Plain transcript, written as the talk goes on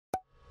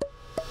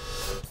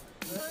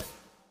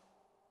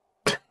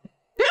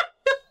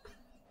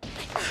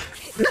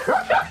You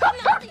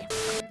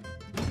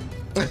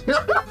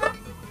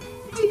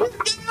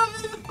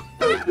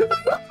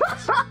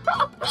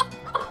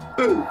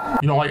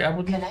don't like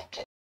apple juice?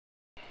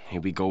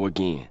 Here we go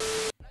again.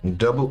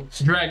 Double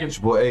Dragon. It's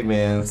your boy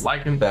AMENZ.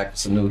 Liking. Back with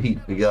some new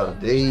heat for y'all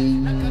today.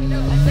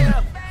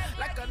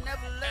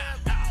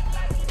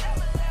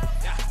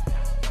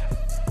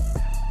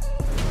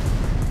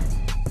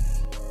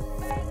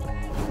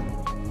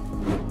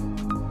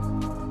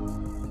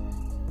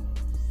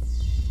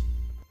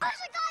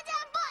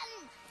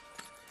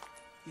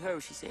 You heard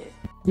what she said.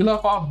 We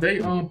left off. They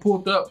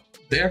pulled up.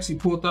 They actually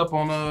pulled up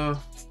on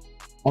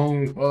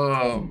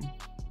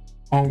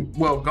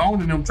well,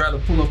 Gone and them tried to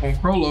pull up on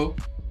Crollo.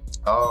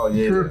 Oh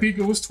yeah.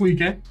 Kurapika was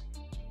tweaking.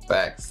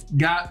 Facts.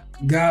 Got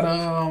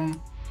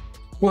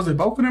was it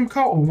both of them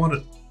caught or one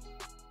of?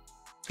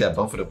 Got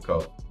both of them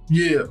caught.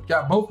 Yeah,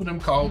 got both of them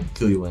caught.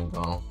 Kill you ain't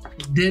gone.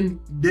 Didn't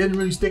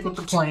really stick with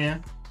the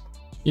plan.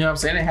 You know what I'm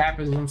saying? It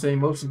happens. You know what I'm saying?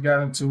 Emotions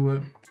got into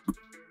it.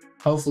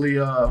 Hopefully,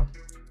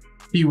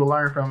 he will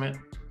learn from it.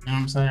 You know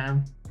what I'm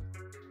saying?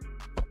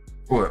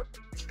 What?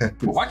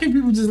 Why can't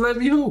people just let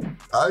me hoop?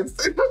 I didn't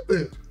say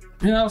nothing.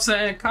 You know what I'm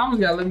saying? Comments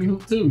gotta let me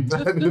hoop too.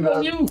 Just let me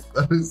hoop.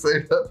 I didn't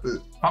say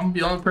nothing. I'm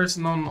the only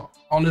person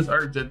on this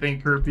earth that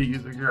think Kurapika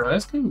is a girl.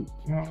 That's cool. You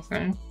know what I'm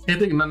saying? Can't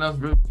think of nothing else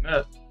really than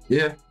that.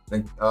 Yeah. I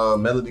think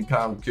Melody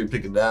calmed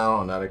Kurapika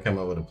down. Now they come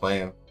up with a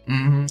plan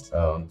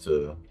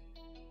to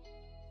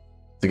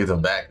get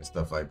them back and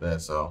stuff like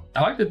that. So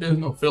I like that there's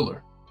no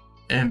filler,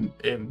 and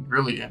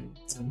really in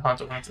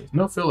Hunter x Hunter,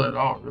 no filler at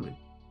all, really.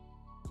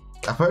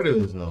 I've heard there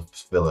was no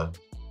filler.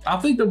 I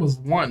think there was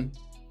one.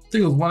 I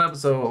think it was one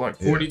episode, like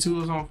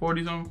 42 or something,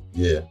 40 something.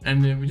 Yeah.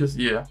 And then we just,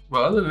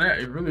 Well, other than that,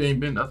 it really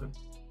ain't been nothing.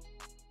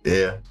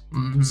 Yeah.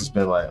 It's just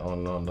been like on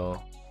and on and on.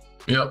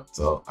 Yep.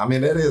 So, I mean,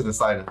 that is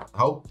exciting. I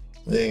hope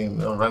they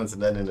ain't run into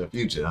that in the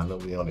future. I know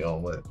we only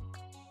on what?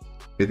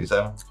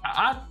 57?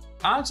 I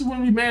honestly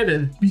wouldn't be mad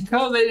at it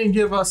because they didn't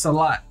give us a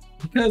lot.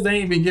 Because they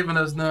ain't been giving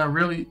us none,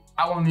 really,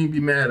 I won't even be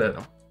mad at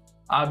them.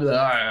 I'll be like,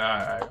 all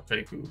right,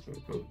 okay, cool.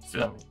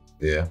 Feel me?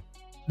 Yeah.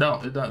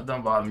 It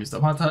don't bother me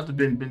stuff. Hunter x Hunter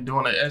been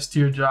doing an S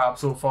tier job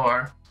so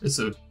far. It's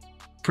a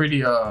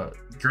pretty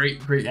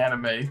great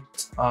anime.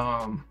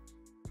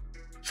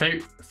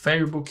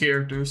 Favorable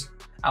characters.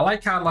 I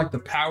like how the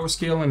power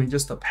scaling and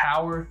just the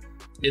power,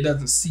 it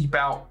doesn't seep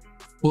out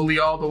fully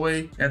all the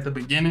way at the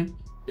beginning.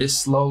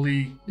 It's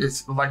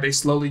like they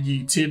slowly give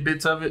you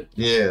tidbits of it.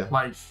 Yeah.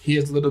 Like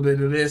here's a little bit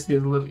of this,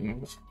 here's a little,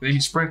 they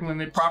sprinkling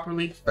it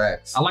properly.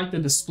 Facts. I like the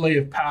display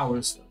of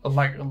powers.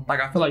 Like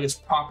I feel like it's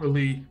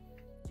properly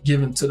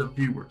given to the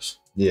viewers.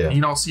 Yeah. And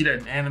you don't see that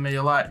in anime a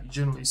lot. You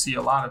generally see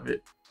a lot of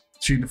it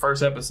through the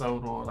first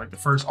episode or like the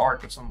first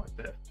arc or something like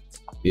that.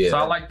 Yeah. So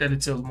I like that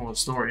it tells more of a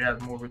story. It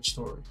has a more rich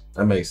story.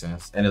 That makes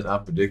sense. And it's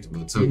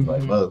unpredictable too.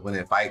 Like, look, when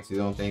it fights, you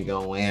don't think you're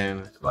gonna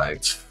win.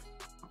 Like,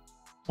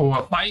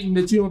 or fighting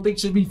that you don't think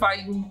should be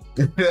fighting.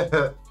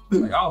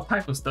 Like all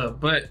type of stuff.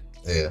 But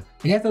yeah,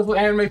 I guess that's what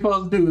anime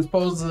supposed to do. It's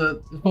supposed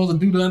to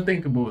do the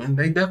unthinkable, and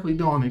they definitely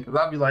doing it. Cause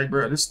I'll be like,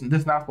 bro, this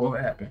not supposed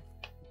to happen.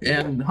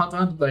 And Hunter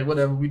x Hunter's like,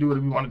 whatever, we do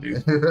what we want to do.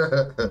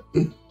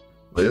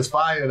 But it's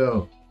fire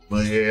though.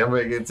 But yeah, I'm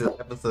ready to get to the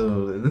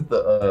episode. Is this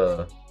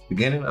the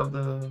beginning of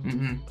the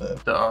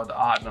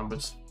odd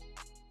numbers?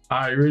 All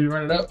right, you ready to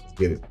run it up? Let's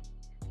get it.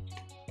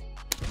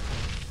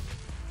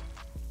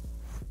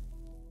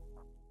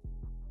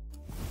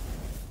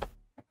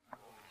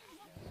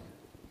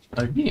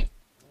 Again.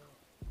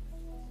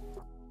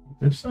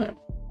 It's the same.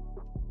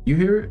 You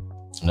hear it?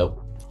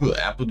 Nope. You an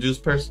apple juice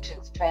person?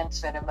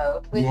 Transmitter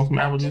mode. You want some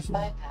apple juice?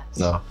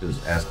 No,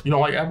 just ask. You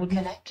don't like apple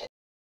juice?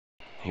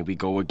 Here we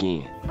go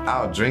again.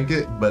 I'll drink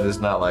it, but it's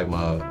not like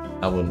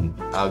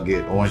I'll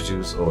get orange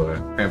juice or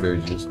cranberry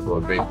juice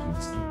or grape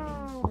juice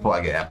before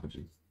I get apple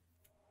juice.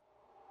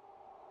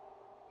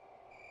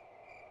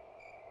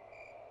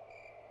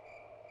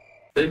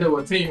 They know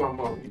what team I'm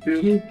on, you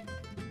feel me?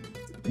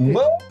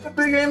 What? The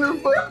thing ain't no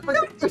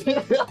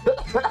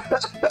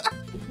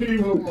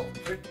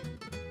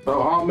So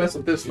I don't mess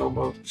with this no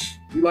more.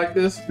 You like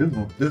this?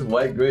 This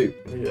white grape.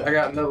 Yeah, I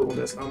got another one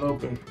that's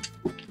unopened.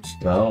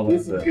 No,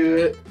 this is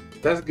good.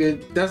 That's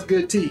good. That's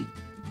good tea.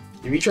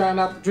 If you try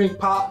not to drink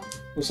pop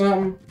or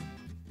something,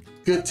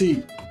 good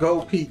tea.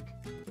 Gold Peak.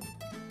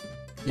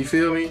 You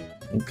feel me?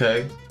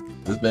 Okay.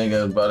 This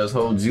man brought his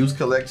whole juice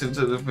collection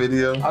to the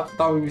video. I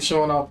thought we were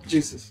showing off the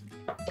juices.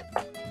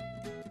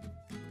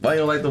 Why you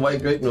don't like the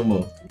white grape no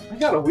more? I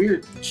got a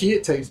weird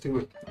kid taste to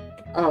it.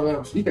 I don't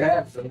know. You can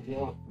have it if you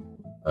want.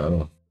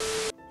 Oh.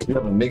 You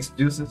have a mixed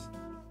juices?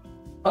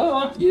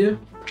 Yeah.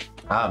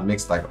 I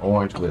mix like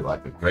orange with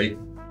like a grape.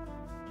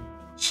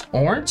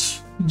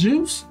 Orange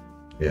juice?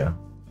 Yeah.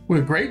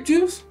 With grape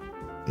juice?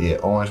 Yeah,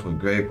 orange with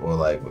grape or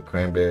like with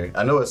cranberry.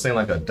 I know it seems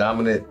like a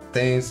dominant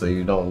thing, so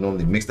you don't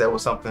normally mix that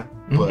with something.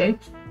 But you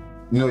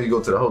know, you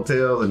go to the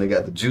hotel and they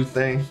got the juice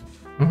thing.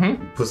 You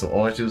put some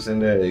orange juice in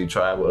there and you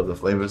try it with other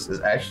flavors.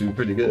 It's actually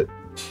pretty good.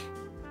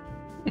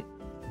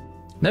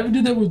 Never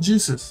did that with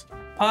juices.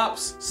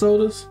 Pops,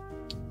 sodas.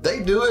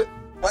 They do it.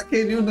 Why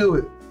can't you do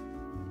it?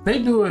 They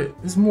do it.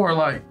 It's more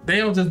like they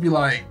don't just be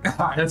like,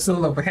 let's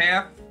fill up a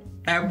half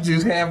apple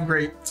juice, half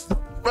grape.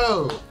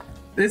 Bro,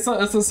 It's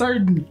a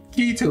certain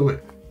key to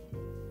it.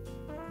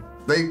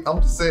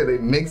 I'm just saying they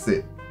mix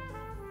it.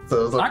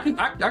 So it's like,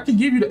 I could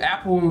give you the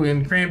apple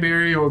and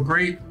cranberry or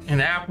grape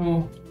and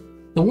apple.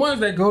 The ones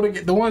that go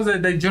together, the ones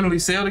that they generally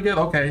sell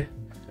together. Okay.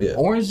 yeah,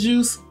 Orange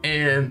juice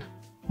and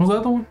what's the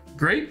other one?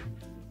 Grape.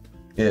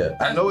 yeah.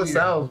 I know it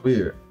sounds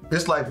weird.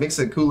 It's like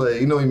mixing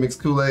Kool-Aid. You know, you mix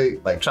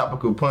Kool-Aid like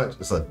tropical punch.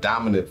 It's a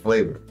dominant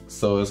flavor,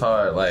 so it's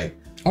hard. Like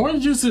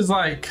Orange juice is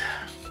like,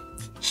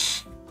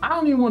 I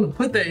don't even want to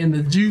put that in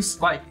the juice.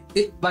 Like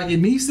it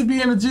needs to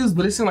be in the juice,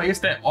 but it seems like it's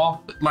that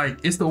off. Like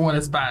it's the one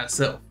that's by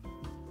itself.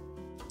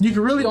 You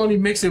can really only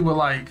mix it with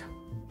like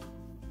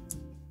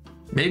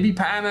maybe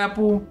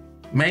pineapple,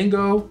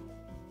 mango,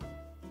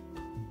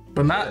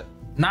 but not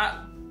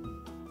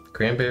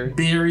cranberry.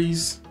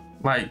 berries,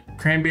 like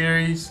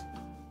cranberries,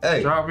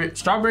 Hey,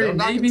 strawberry don't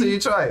knock it maybe. till you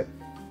try it.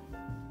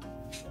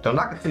 Don't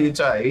knock it till you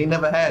try it. You ain't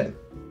never had it,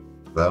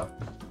 so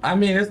I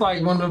mean, it's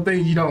like one of the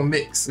things you don't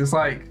mix. It's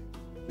like,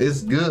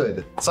 it's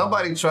good.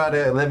 Somebody try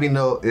that and let me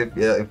know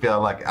if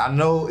y'all like it. I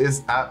know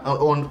it's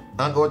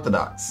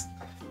unorthodox.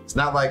 It's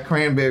not like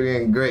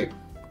cranberry and grape,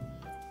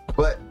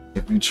 but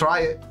if you try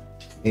it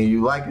and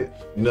you like it,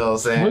 you know what I'm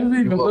saying? what does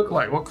it even look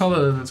like? What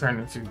color does it turn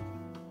into?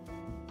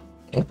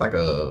 It's like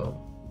a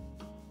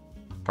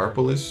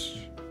purplish.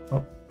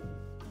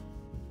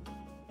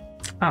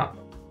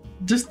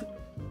 Just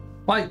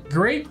like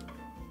grape,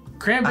 I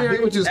cranberry,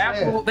 get what you're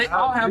apple. saying. They I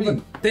all have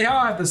agree. they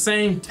all have the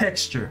same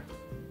texture.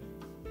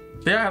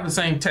 They all have the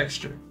same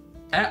texture.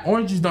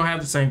 Oranges don't have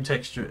the same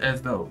texture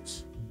as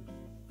those.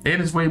 It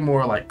is way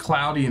more like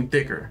cloudy and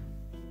thicker.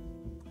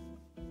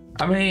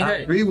 I mean, I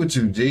hey, agree with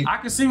you, G. I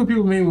can see what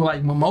people mean with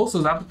like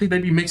mimosas. I think they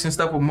be mixing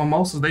stuff with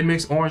mimosas. They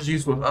mix orange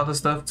juice with other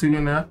stuff too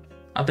in there.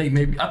 I think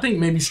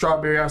maybe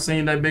strawberry. I've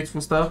seen that mixed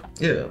with stuff,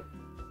 Yeah,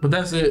 but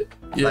that's it.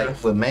 Yeah,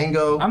 like with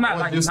mango. I'm not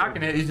orange like juice,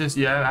 knocking it. It's just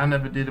I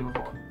never did it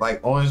before. like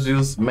orange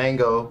juice,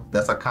 mango.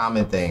 That's a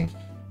common thing.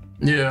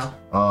 Yeah,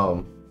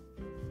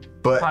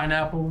 But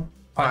pineapple,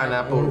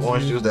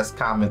 orange juice, that's a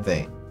common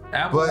thing.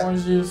 apple but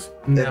orange juice.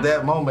 At Never.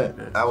 that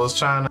moment, I was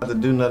trying not to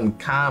do nothing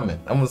common.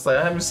 I'm gonna say,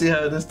 let me see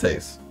how this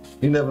tastes.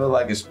 You never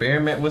like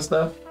experiment with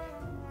stuff?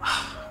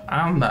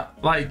 I'm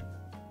not like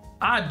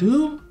I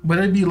do, but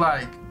it'd be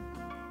like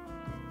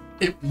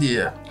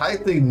yeah. How you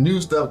think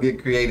new stuff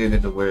get created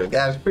in the world?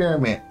 Gotta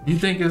experiment. You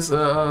think it's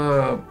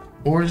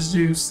orange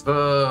juice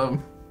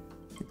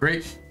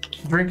grape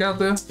drink out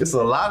there? It's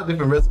a lot of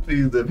different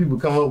recipes that people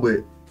come up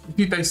with. You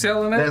think they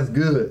selling that? That's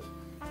good.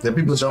 That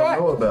people don't Facts.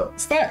 know about.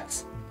 It's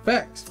facts.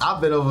 Facts. I've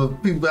been over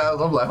people's house.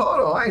 I'm like,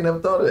 hold on, I ain't never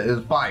thought of it.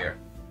 It's fire.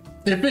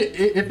 If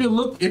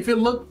it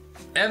look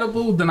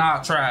edible, then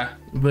I'll try.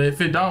 But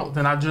if it don't,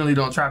 then I generally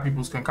don't try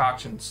people's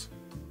concoctions.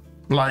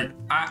 Like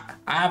I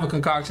have a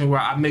concoction where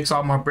I mix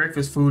all my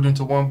breakfast food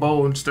into one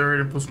bowl and stir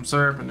it and put some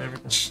syrup and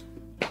everything.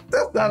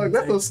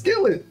 That's a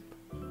skillet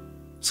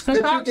It's that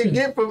you concoction. can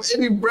get from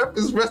any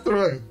breakfast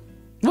restaurant.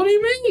 What do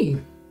you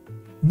mean?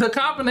 The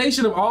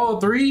combination of all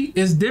three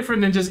is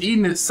different than just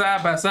eating it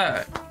side by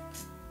side.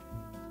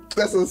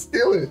 That's a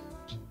skillet.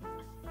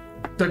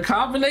 The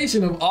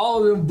combination of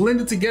all of them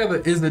blended together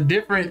is a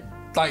different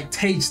like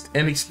taste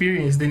and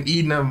experience than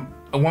eating them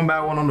one by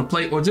one on the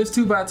plate or just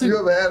two by two. You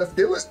ever had a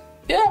skillet?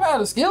 Yeah, I've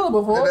had a skillet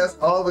before. And that's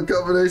all the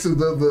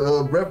combinations of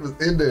the breakfast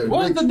in there.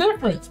 What's the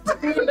difference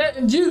between that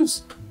and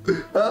juice?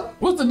 Huh?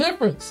 What's the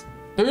difference?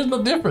 There is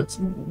no difference.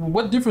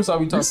 What difference are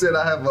we You talking? said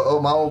I have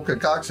my own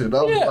concoction.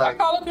 I was Yeah, I like,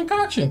 call it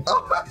concoction.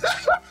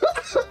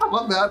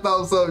 my bad, I thought it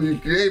was something you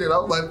created. I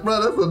was like,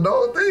 bro, that's a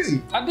known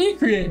thing. I did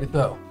create it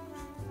though.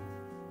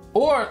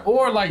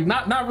 Or like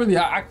not really.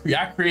 I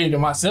created it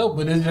myself,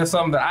 but it's just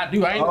something that I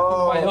do. I ain't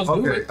know anybody else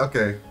do it.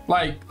 Okay.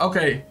 Like,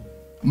 okay,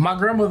 my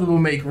grandmother will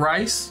make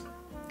rice,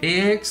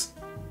 eggs,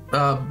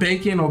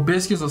 bacon or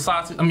biscuits or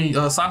sausage.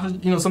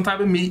 Sausage, some type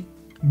of meat,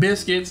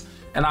 biscuits,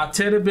 and I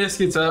tear the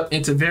biscuits up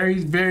into very,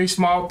 very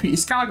small pieces.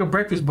 It's kind of like a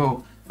breakfast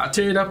bowl. I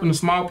tear it up into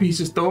small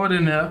pieces, throw it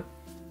in there.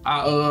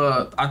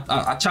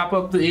 I chop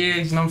up the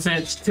eggs, you know what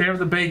I'm saying? Tear up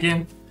the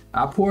bacon.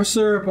 I pour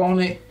syrup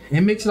on it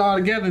and mix it all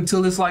together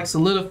until it's like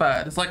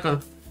solidified. It's like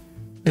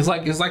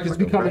it's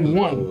becoming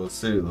one.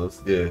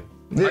 Serious, yeah.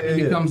 Like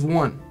it becomes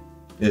one.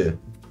 Yeah.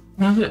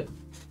 That's it.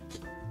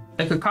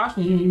 And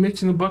concoction, you're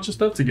mixing a bunch of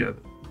stuff together.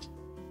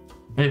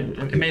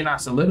 It may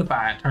not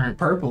solidify and turn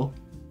purple.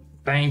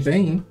 Same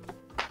thing.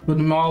 Put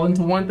them all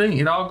into one thing.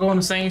 It all go in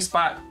the same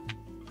spot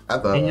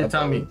in your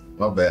tummy.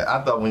 My bad.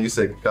 I thought when you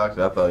said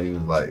concoction, I thought you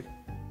was like,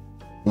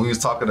 when we was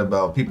talking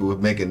about people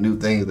making new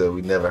things that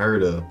we never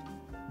heard of,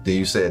 then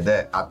you said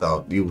that, I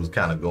thought you was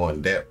kind of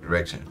going that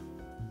direction.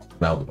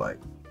 And I was like,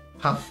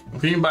 huh?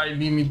 If anybody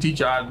need me to teach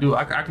you how to do it,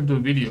 I can do a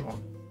video on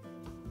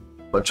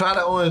it. But try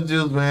the orange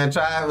juice, man.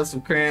 Try it with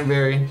some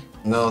cranberry, you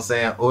know what I'm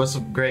saying, or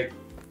some grape.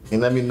 And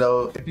let me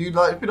know if you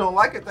don't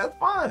like it, that's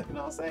fine. You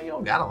know what I'm saying? You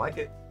don't gotta like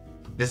it.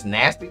 If it's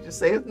nasty, just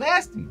say it's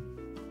nasty.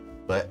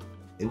 But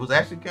it was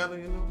actually kind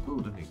of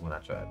cool to me when I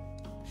tried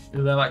it.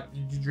 Is that like,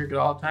 did you drink it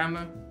all the time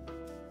then?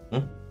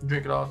 You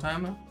drink it all the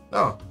time now?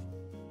 No.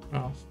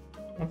 Oh,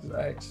 that's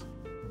ask.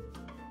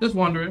 Just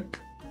wondering.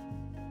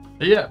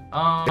 But yeah,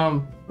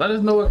 let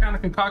us know what kind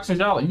of concoctions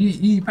y'all like. You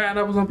eat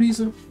pineapples on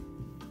pizza?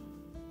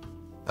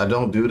 I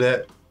don't do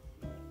that.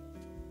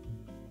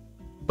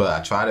 But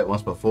I tried it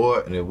once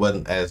before and it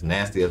wasn't as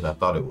nasty as I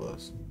thought it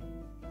was.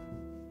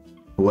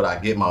 Would I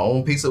get my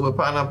own pizza with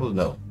pineapples?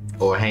 No.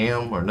 Or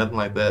ham or nothing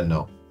like that?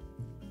 No.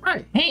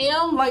 Right,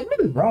 ham? Like,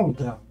 what is wrong with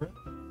that, bro?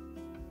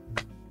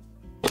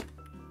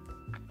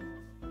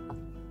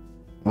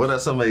 What are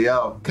some of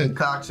y'all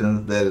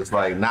concoctions that is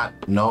like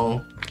not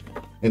known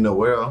in the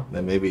world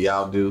that maybe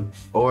y'all do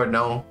or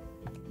known?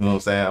 You know what I'm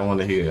saying? I want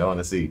to hear, I want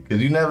to see.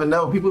 Because you never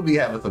know. People be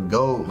having some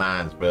gold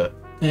mines, bro.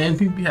 And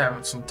people be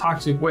having some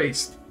toxic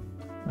waste.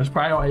 That's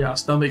probably why y'all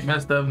stomach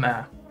messed up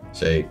now.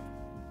 Shade.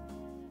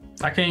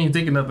 I can't even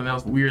think of nothing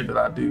else weird that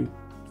I do,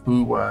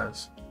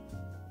 food-wise.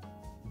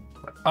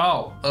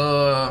 Oh,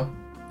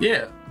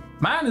 yeah.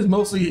 Mine is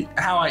mostly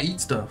how I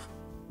eat stuff.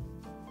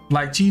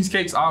 Like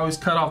cheesecakes, I always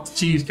cut off the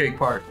cheesecake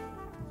part.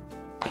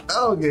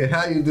 Oh yeah,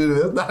 how you do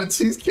that? It's not a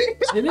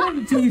cheesecake. It is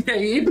a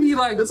cheesecake. It'd be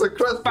like it's a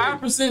crust.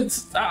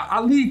 5%.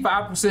 I leave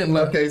 5%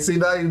 left. Okay, see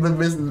now you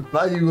missing.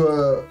 Now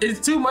you It's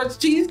too much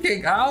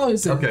cheesecake. I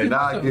always say. Okay, now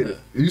I get it.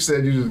 You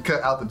said you just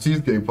cut out the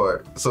cheesecake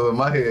part. So in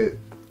my head,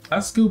 I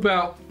scoop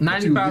out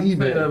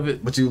 95% of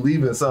it. But you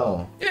leaving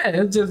some. Yeah,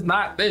 it's just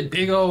not that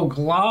big old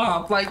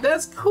glob. Like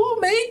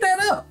who made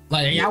that up?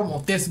 Like, hey, I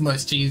want this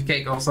much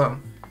cheesecake or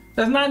something.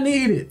 That's not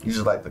needed. You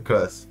just like the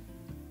crust.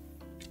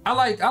 I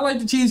like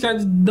the cheesecake. I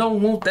just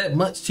don't want that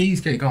much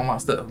cheesecake on my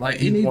stuff. Like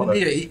it needs to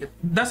be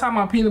that's how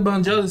my peanut butter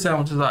and jelly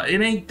sandwiches are.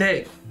 It ain't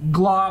that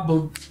glob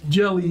of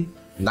jelly.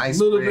 Nice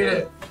little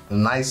bread, a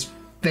nice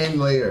thin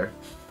layer.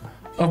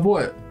 Of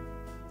what?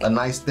 A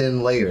nice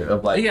thin layer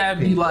of like. It gotta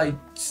be like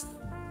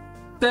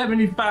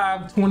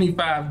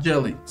 75-25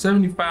 jelly.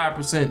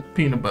 75%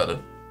 peanut butter,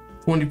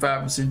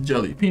 25%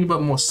 jelly. Peanut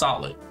butter more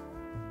solid.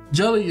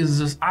 Jelly is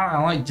just, I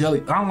don't like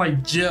jelly. I don't like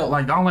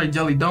I don't like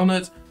jelly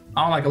donuts.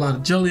 I don't like a lot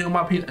of jelly on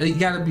my peanut. It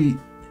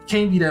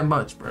can't be that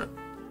much, bro.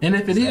 And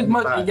if it is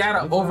much, it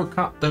gotta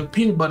the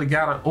peanut butter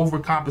gotta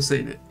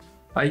overcompensate it.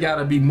 Like, it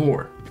gotta be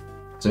more.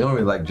 So you don't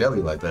really like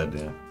jelly like that,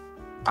 then?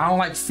 I don't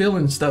like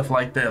filling stuff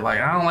like that. Like,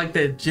 I don't like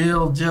that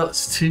gel.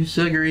 It's too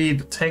sugary.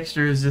 The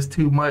texture is just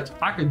too much.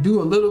 I could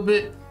do a little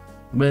bit,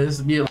 but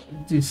it's be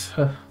like just.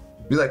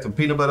 You like the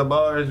peanut butter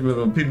bars? You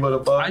remember peanut butter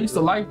bars? I used to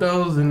like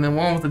those, and then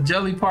one with the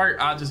jelly part,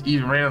 I just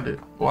eat around it,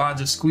 or I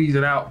just squeeze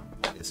it out.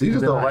 So you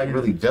just don't like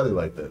really jelly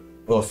like that,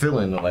 or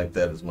filling it like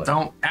that as much.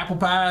 Apple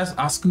pies,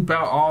 I scoop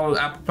out all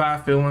the apple pie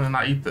filling, and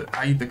I eat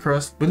the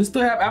crust, but it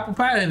still have apple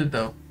pie in it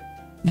though.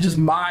 You just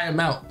my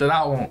amount that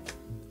I want,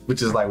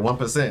 which is like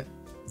 1%.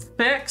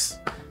 Facts.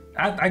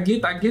 I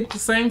get the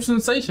same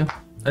sensation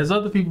as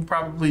other people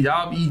probably.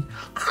 Y'all be.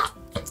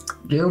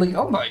 Jelly,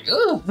 I'm like,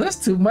 ugh, that's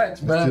too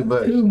much, man.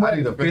 Too much. I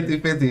need a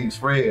 50-50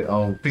 spread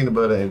on peanut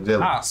butter and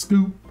jelly. I'll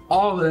scoop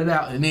all of it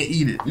out and then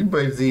eat it. You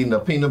basically eating a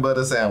peanut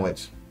butter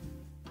sandwich.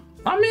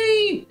 I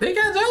mean, they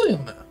got jelly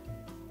on there.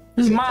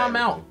 This is my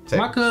amount.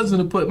 My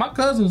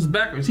cousin's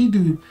backwards. He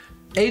do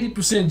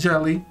 80%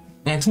 jelly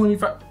and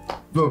 25.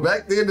 But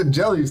back then the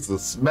jelly used to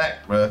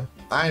smack, bro.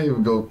 I ain't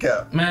even go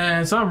cap.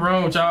 Man, something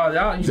wrong with y'all.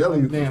 Y'all eat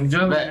jelly, damn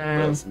jelly, smack,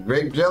 man. Bro.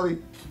 Grape jelly?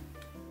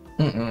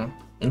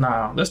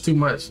 Nah, that's too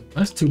much.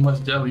 That's too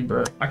much jelly,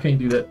 bro. I can't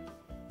do that.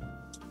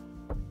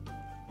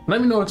 Let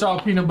me know what y'all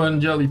peanut butter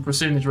and jelly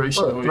percentage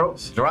ratio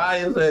is. Dry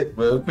as heck,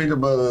 bro. Peanut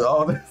butter,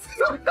 all that.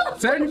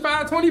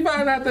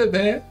 75-25, not that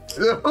bad.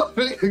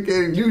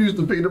 Okay, you use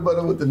the peanut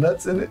butter with the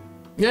nuts in it?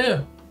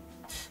 Yeah.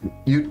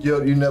 You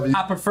never use...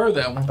 I prefer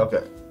that one.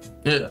 Okay.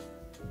 Yeah.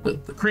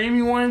 The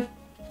creamy one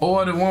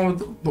or the one with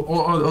the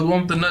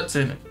one with the nuts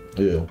in it.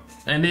 Yeah.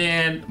 And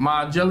then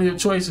my jelly of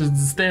choice is the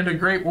standard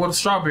grape or the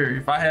strawberry.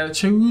 If I had to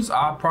choose,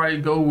 I'd probably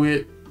go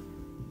with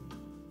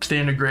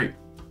standard grape.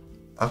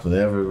 I've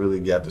never really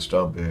got the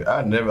strawberry.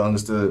 I never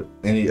understood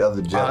any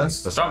other jelly.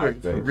 Strawberry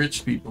for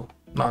rich people.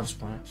 Not just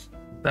playing.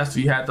 That's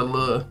we had the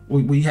little.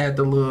 We had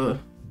the little.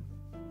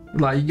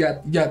 Like you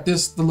got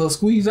this the little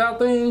squeeze out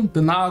thing.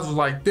 The nozzle was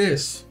like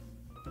this.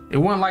 It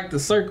wasn't like the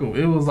circle.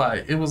 It was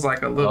like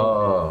a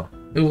little.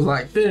 It was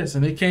like this,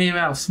 and it came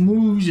out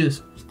smooth,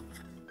 just.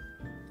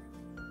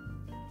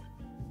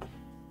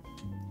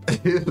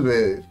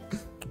 Man,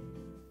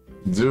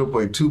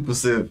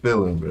 0.2%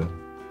 filling, bro.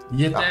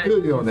 Get that I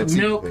feel you on that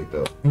milk cheesecake,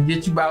 though. and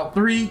get you about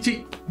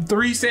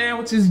three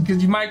sandwiches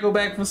because you might go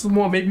back for some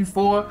more, maybe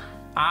 4.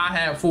 I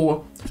have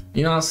 4.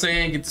 You know what I'm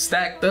saying? Get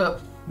stacked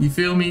up. You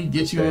feel me?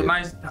 Get you a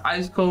nice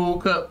ice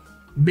cold cup,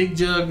 big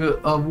jug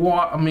of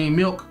water.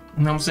 Milk.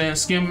 You know what I'm saying?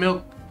 Skim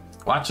milk.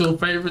 Watch your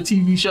favorite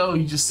TV show.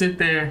 You just sit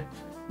there.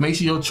 Make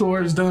sure your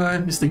chores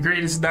done. It's the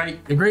greatest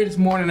night, the greatest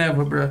morning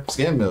ever, bro.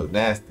 Skim milk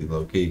nasty,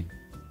 low key.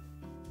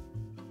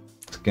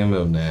 Skim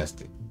milk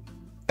nasty.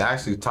 I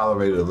actually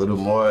tolerated a little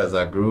more as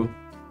I grew,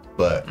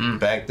 but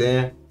back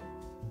then,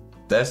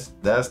 that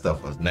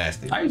stuff was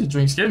nasty. I used to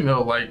drink skim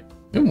milk like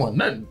It wasn't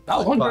nothing. I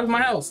was one person in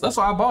my house. That's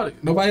why I bought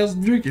it. Nobody else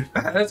was drinking.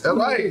 That's cool.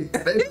 right.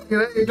 They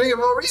drinking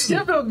for a reason.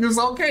 Skim milk is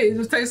okay. It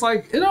just tastes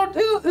like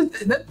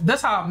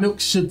that's how milk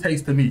should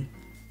taste to me.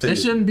 It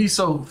shouldn't be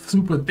so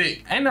super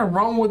thick. Ain't nothing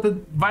wrong with the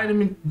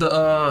vitamin,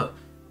 the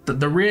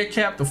red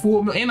cap, the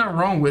full milk. Ain't nothing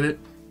wrong with it.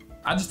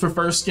 I just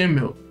prefer skim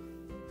milk.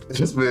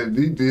 This man,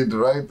 he did the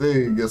right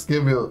thing. He got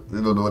skim milk.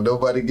 You know,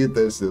 nobody get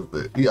that shit.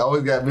 He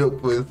always got milk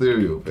for his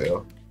cereal,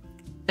 pal.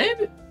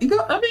 And it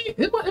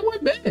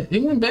wasn't bad.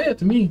 It wasn't bad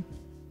to me.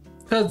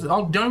 Cause the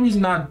only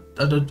reason I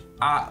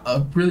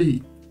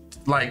really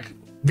like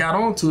got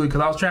onto it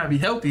because I was trying to be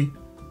healthy.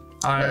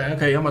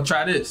 Okay, I'm gonna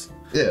try this.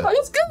 Yeah, like,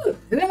 it's good.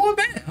 It didn't want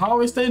bad. I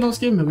always stayed on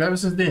skim milk ever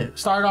since then.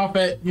 Started off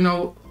at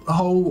the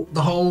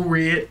whole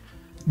red.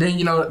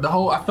 Then I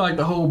feel like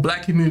the whole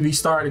black community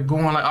started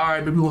going like, all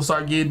right, but people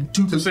start getting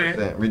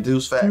 2%,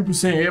 reduced fat.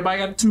 2%. Everybody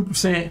got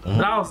 2%.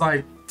 But I was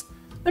like,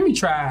 let me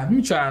try the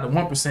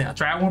 1%. I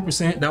tried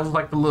 1%. That was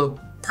like the little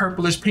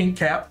purplish pink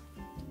cap.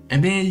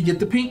 And then you get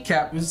the pink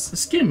cap, it's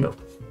skim milk.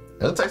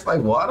 It tastes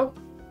like water?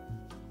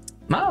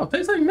 No, it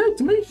tastes like milk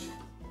to me.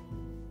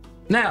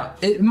 Now,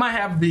 it might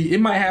have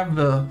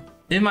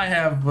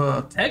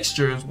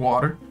texture as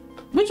water,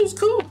 which is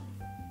cool.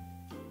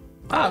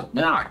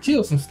 I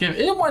killed some skim.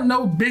 It wasn't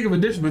no big of a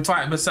difference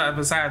besides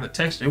the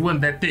texture. It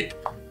wasn't that thick.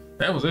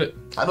 That was it.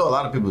 I know a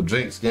lot of people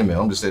drink skim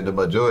milk. I'm just saying the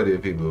majority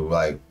of people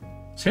like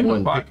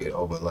wouldn't pick it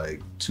over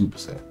like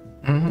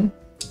 2%.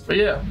 But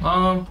yeah,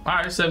 all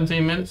right,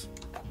 17 minutes.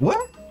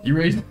 What? You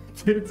ready to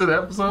get into the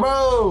episode?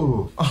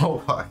 Bro!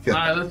 Oh my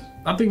god. All right,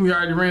 I think we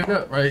already ran it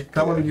up, right?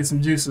 I want to get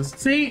some juices.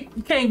 See,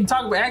 you can't even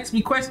talk about ask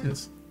me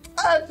questions.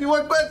 I asked you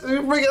one question,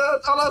 you bring it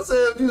out. All I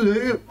said,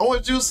 you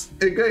orange juice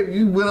and grape.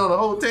 You went on a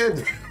whole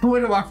tangent.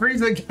 Went in my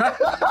freezer. All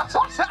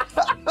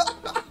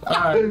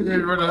right,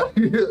 run up.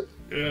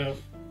 Yeah.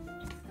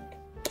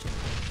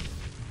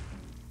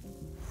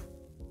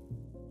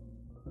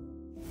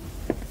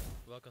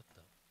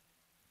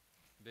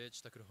 ベー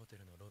チタクルホテ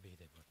ルのロビー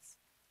で待つ。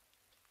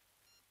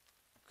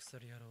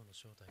鎖野郎の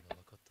正体が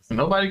分かった。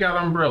 Nobody got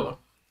an umbrella.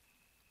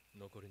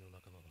 残りの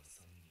仲間は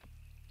3人。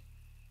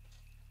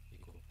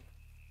行こう。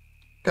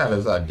 Got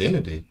his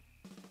identity.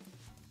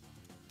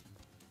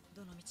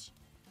 どの道、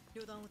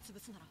旅団を潰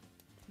すなら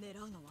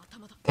狙うのは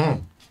頭だ。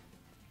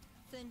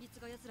戦慄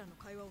が奴らの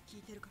会話を聞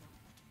いてるから、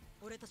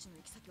俺たちの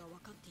行き先は分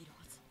かっている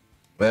はず。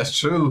 That's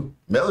true.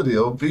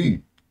 Melody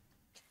OP.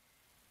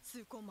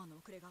 数コンマの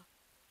遅れが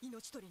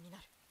命取りにな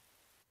る。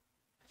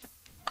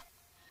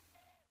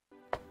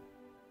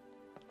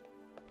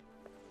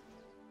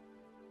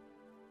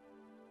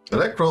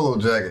 That Crollo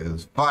jacket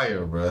is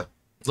fire, bruh.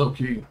 Low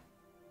key.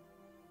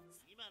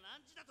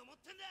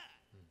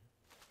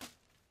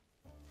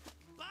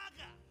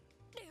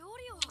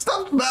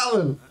 Stop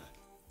smiling.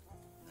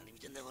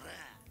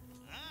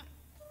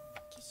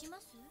 消しま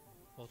す？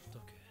ほっと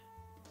け。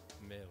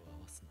目を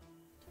合わすな。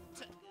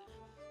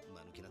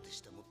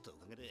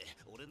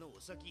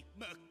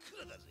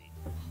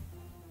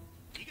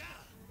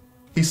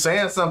 He's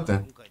saying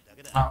something.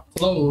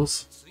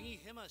 Close.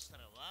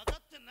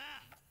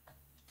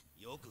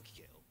 よく聞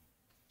けよ。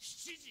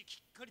7時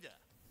きっかりだ。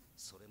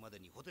それまで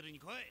にホテルに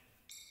来い。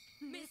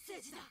メッセ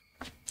ージだ。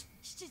7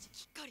時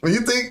きっかり。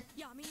 You think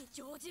闇に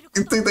乗じる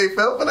you こと。 think they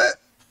fell for that?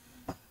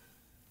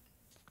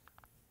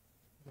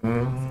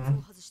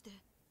 外して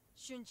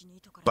瞬時に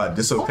糸か By ら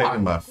dislocating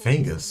my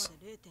fingers.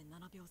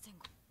 0.7秒前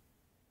後。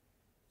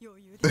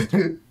余裕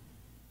で。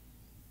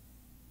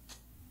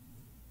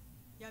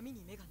闇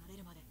に目が慣れ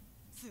るまで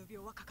数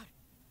秒はかかる。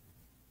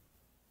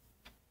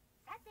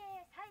さて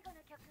最後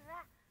の曲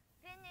は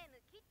ペンネーム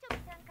キッチョ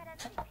ブさんからの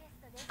リクエ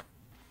ストです。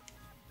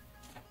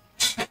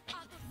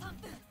あと3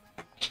分。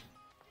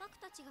僕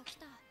たちが来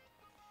た。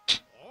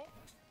お？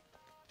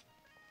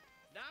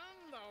な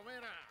んだおめ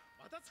えら、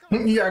また捕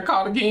まった。 You got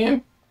caught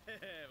again?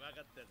 わ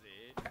かった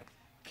ぜ。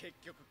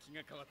結局気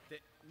が変わっ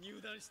て入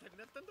団したく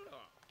なったんだろ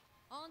う。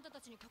あんたた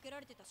ちにかけ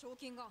られてた賞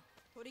金が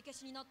取り消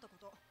しになったこ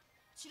と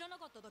知らな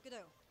かっただけだ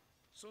よ。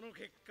その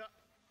結果、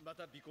ま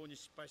た尾行に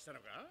失敗した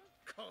のか？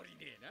懲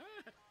りねえな。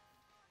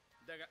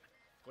だが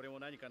これも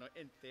何かの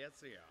縁ってや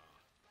つよ。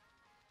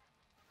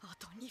あ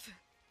と2分。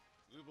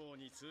無謀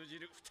に通じ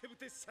るふてぶ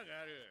てしさ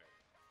がある。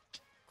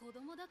子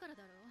供だから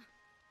だろう。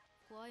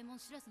怖いもん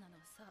知らずなの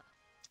はさ。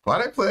 Why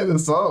they playing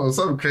this song? Was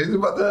something crazy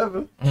about to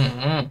happen?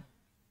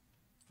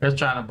 They're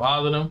trying to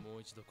bother them. も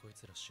う一度こい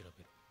つら調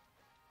べる。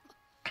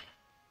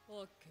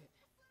オッケ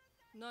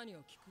ー。何を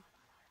聞く？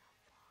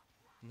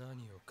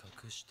何を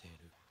隠してい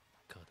る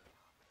かだ。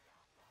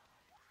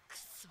く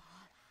そ。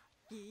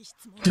いい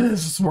質問。 This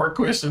is a smart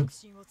question. 確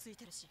信をつい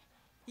てるし、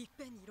いっ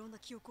ぺんにいろんな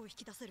記憶を引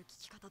き出せる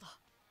聞き方だ。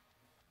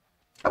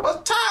 How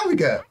much time we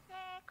got?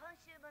 今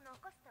週も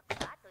残すと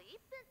こあと1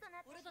分と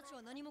なってしまいました。俺たち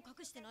は何も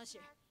隠してないし、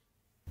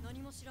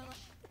何も知らない。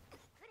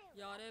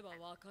やれば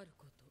わかる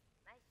こと。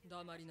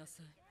黙りな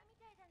さい。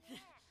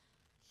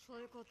そ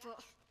ういうこと。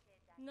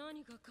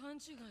何か勘違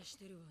いし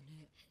てるわ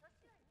ね。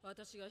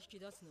私が引き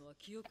出すのは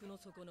記憶の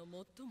底の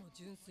最も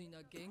純粋な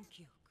原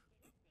記憶。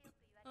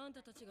あん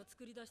たたちが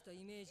作り出した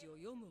イメージを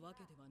読むわ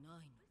けでは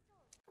ない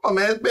の。Oh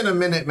man, it's been a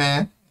minute,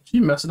 man. She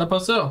messing up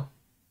herself.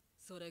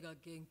 それが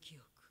元気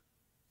欲。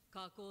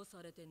加工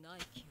されてない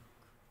記憶。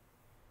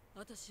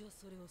私は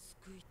それを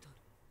救い取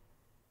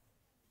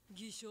る。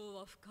偽証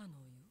は不可能よ。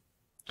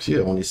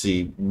 She'll only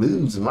see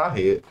boobs in my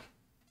head.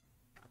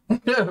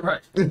 Yeah,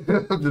 right.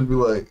 I'll just be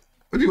like,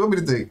 what do you want me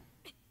to think?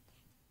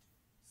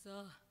 さ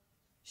あ、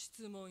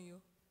質問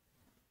よ。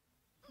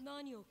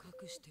何を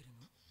隠してる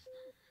の？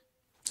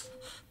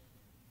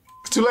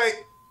 It's too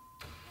late.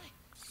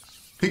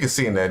 He can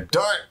see in that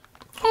dark.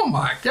 Oh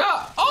my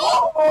god.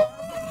 Oh!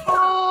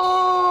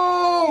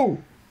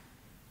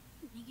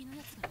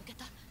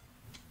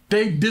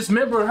 They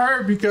dismembered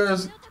her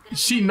because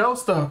she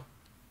knows stuff.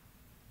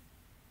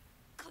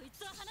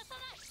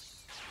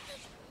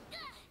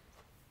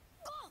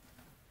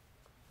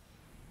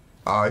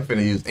 Oh, he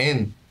finna use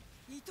N.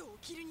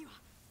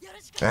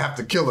 I have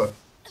to kill her.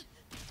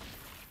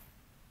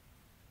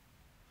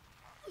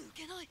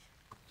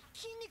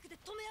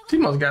 She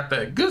must got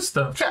that good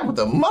stuff. Trap with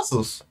the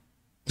muscles.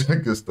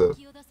 Good stuff.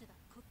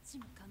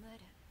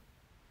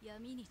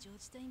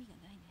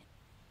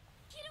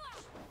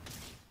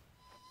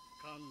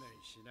 観念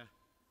しな。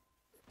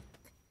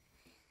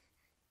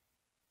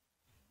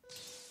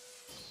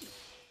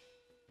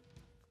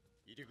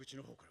入り口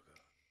の方から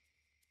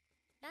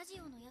か。ラジ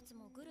オのやつ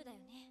もグルだよ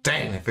ね。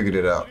 Dang, they figured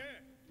it out.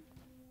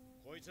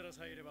 こいつら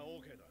さえいれば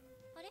OK だ。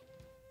あれ？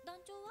団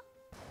長は？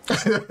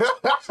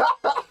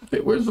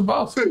 Hey, where's the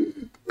boss?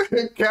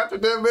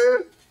 Captured that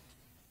man.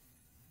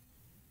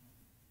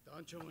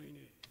 団長もい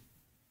ね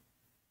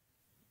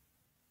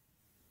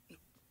え。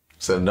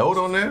 Is a note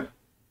on there?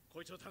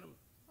 こいつを頼む。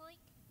はい。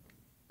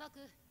バク、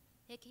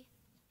平気？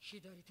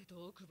左手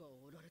と奥歯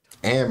を折られた。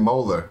 And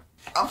Molar.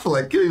 I feel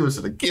like Killian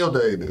should have killed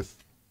her in this.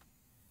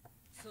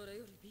 それ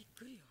よりびっ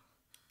くりよ。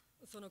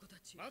その子た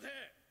ち。待て。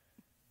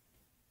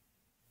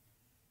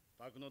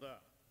バクノ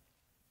だ。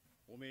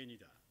おめえに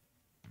だ。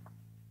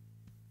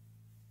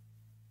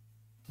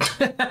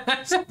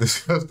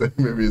 Disgusting.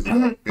 Maybe it's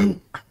not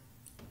good.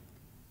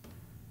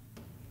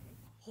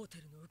 ホテ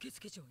ルの受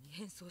付嬢に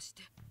変装し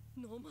て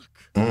ノーマー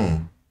ク。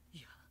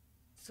いや、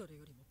それ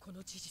よりもこ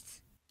の事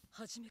実、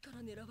初めか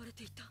ら狙われ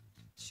ていた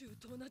周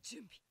到な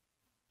準備。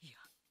いや、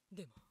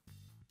でも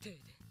停電、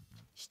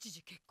7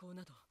時決行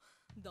など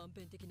断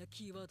片的な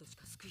キーワードし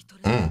か救い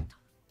取れなかった。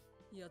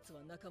奴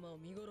は仲間を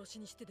見殺し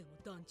にしてでも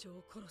団長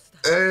を殺すだ。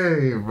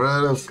 Hey,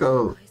 bro, let's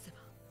go.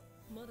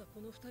 まだ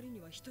この二人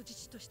には人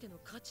質としての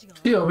価値があ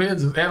る。 She over here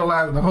just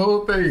analyzing the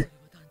whole thing.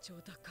 団長を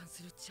奪還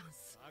するチャン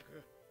ス。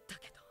だ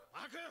けど。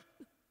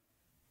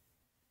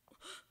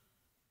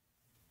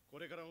こ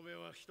れからおめえ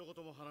は一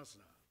言も話す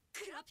な。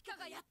クラピカ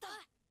がやった。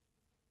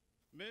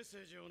メッセ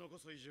ージを残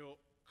す以上、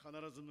必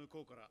ず向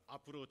こうからア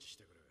プローチし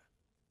てくる。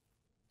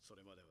そ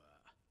れまでは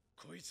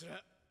こいつ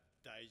ら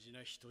大事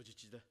な人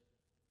質だ。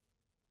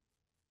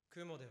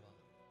雲では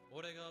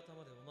俺が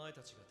頭でお前た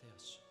ちが手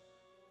足。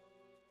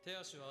手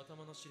足は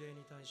頭の指令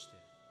に対して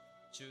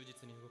忠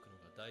実に動くの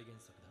が大原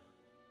則だ。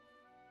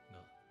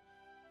が、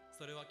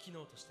それは機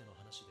能としての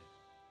話で、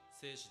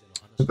生死での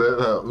話 Is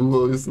that how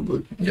Uwo used to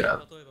look?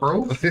 Yeah,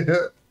 bro.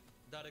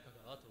 誰か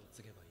が後を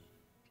継げばいい。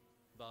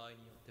場合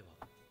によっては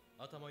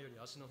頭より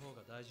足の方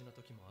が大事な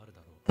時もある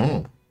だろ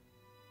う。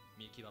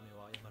見極め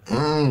を誤ら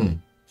ない。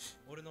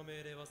俺の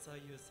命令は最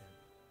優先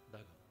だ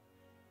が、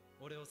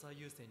俺を最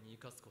優先に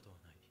生かすことは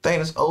ない。 Dang,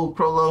 this old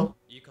Prolo.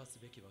 生かす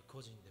べきは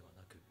個人では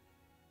なく、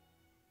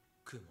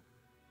雲。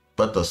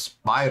 But the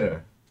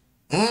spider.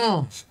 この場合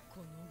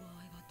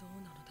はど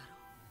うなのだろ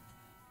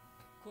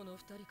う。この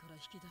二人から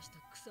引き出した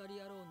鎖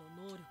野郎の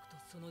能力と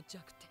その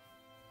弱点。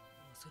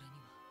それに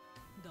は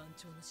団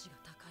長の死が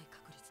高い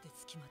確率で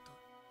つきまと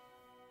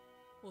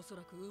う。おそ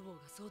らくウボウ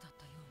がそうだっ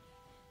たように、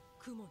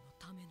雲の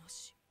ための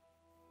死。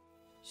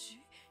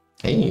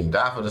He didn't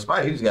die for the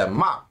spider, he just got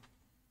mocked.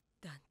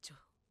 団長、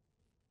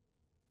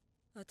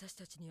私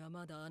たちには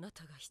まだあな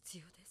たが必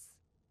要です。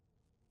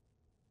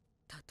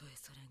たとえ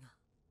それが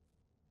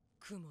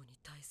雲に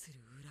対する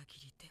裏切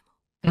りで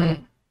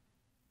も。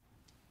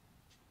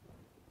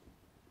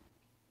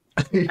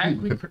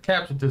We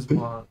captured this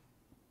one.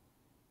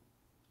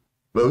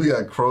 But we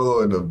got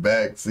Crollo in the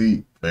back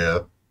seat,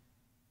 man.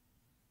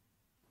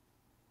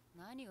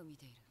 何を見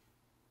てい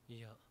る？い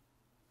や、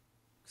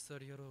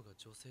鎖野郎が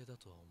女性だ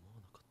とは思わ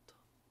なかった。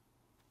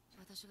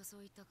私がそ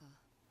う言ったか。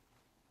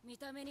見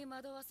た目に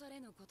惑わされ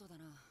ぬことだ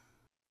な。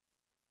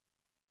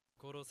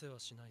殺せは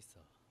しないさ。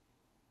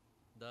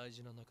大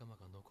事な仲間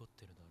が残っ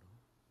てるだろう。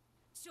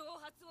挑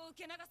発を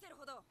受け流せる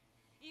ほど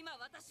今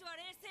私は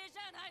冷静じ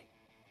ゃない。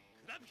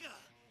クラピカ。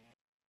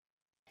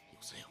よ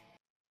せよ。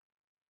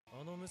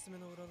あの娘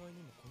の裏側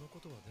にもこのこ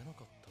とは出な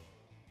かった。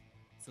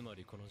つま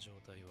りこの状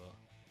態は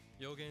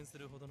予言す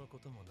るほどのこ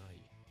ともな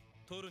い。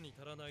取るに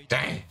足らない。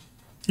 Dang.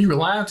 You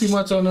relying too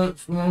much on the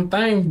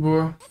things,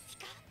 boy.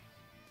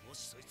 もし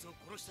そいつを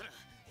殺したら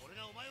俺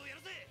がお前をや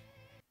るぜ。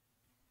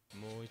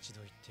もう一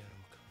度言ってやろ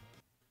うか。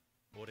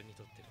俺に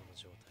とってこの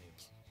状態を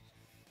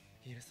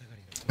昼下が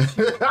りの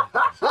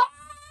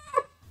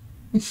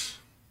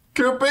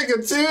Kurapika,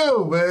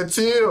 chill, man,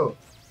 chill.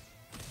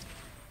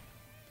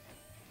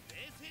 冷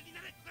静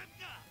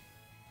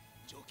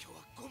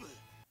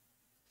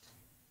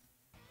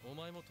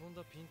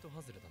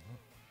な。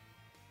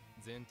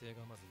前提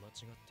がまず間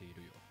違ってい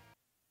るよ。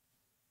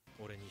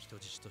俺に人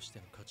質として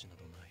の価値な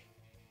どない。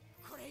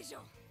これ以上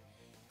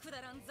く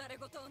だらんざれ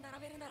言を並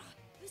べるなら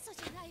嘘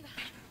じゃないわ。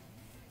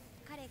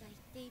彼が言っ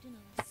ているの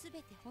は全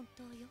て本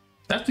当よ。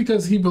 That's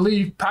because he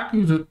believed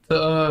Paku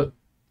to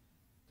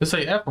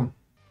say F him.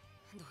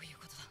 どういう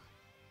ことだ。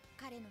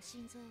彼の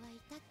心臓は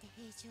至って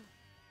平常。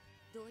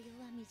動揺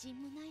はみじ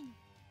んもないの。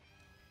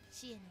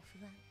死への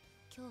不安、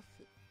恐怖、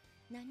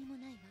何も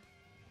ないわ。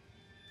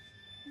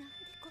なんで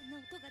こんな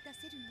音が出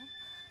せるの？も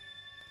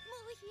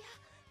ういや、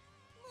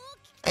もう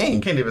聞きたい。 Dang, you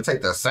can't even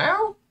take the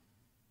sound?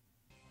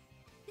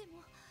 で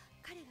も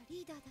彼が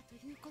リーダーだと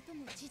いうこと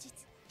も事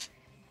実。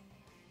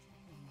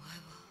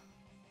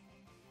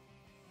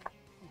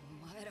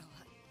お前らは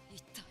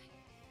一体。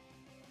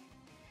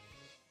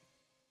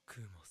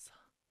クモさん。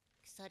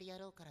鎖野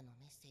郎からの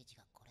メッセージ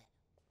がこれ。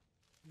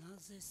な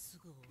ぜす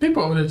ぐ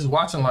People over there just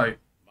watching like.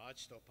 マ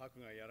チとパク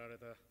がやられ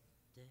た。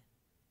で、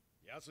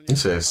奴に He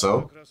said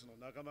so. クラスの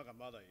仲間が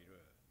まだい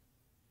る。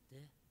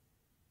で、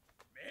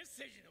メッ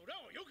セージの裏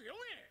をよく読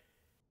め。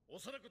お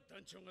そらく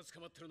団長が捕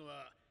まってるの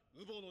は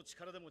ウボの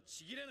力でも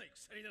ちぎれない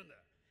鎖なんだ。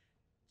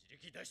自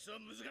力脱出は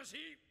難し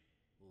い。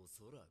お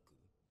そらく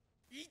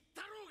言っ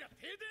たろうが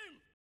停電。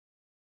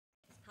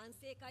反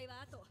省会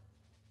は後。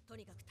と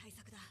にかく対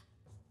策だ。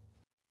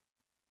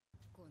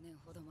5年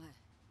ほど前、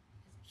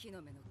火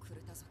の目のク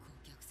ルタ族を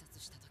虐殺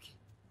した時、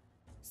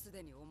す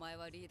でにお前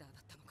はリーダー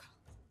だったのか。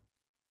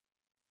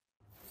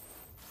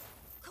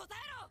答え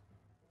ろ。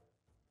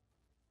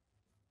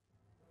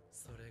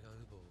それが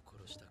ウボを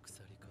殺した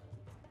鎖か。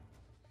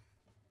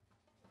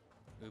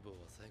ウボ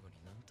は最後に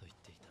何と言っ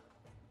ていた？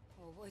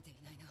覚えてい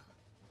ないな。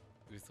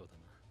嘘だ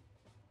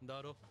な。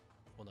だろ、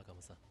お仲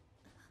間さん。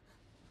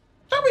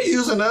 Don't be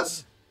using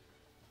us.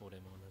 俺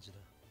も同じだ。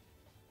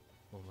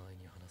お前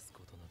に話す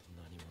ことなど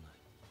何もない。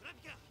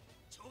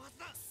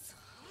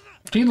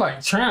 He's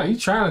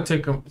trying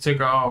to take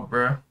her off,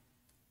 bro.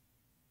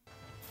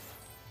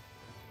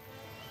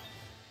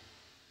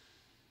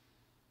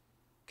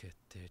 決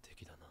定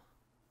的だな。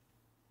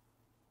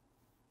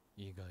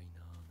意外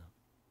な穴。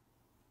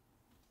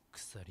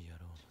鎖野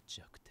郎の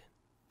弱点。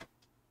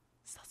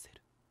させ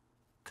る。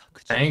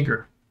確実。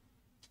 Anger.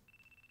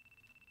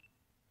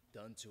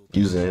 団長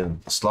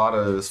Using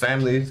slaughter his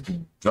family,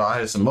 draw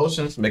his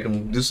emotions, make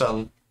him do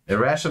something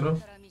irrational.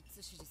 から3つ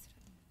指示す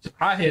る。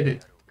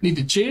 High-headed. Need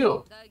to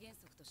chill. 大原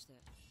則として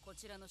こ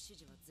ちらの指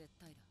示は絶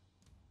対だ。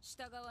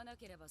従わな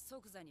ければ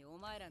即座にお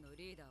前らの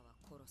リーダーは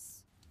殺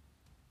す。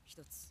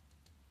一つ、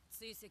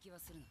追跡は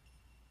するな。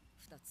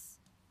二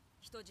つ、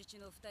人質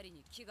の二人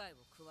に危害を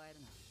加える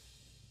な。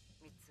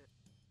三つ、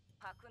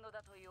パクノ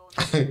ダという女。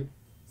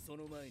そ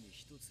の前に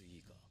一つい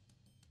いか。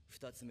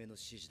二つ目の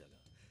指示だが、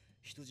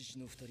人質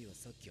の二人は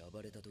さっき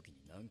暴れた時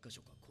に何箇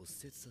所か骨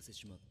折させ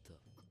ちまった。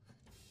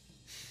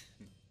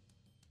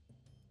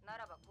な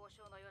らば交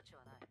渉の余地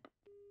はない。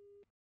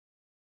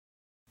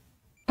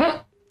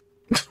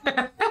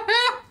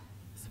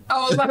 I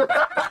was like,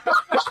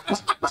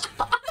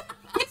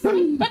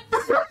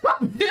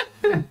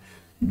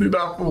 do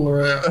not fool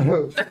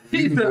around.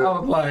 He said I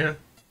was lying.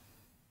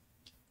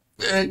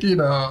 And you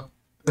know,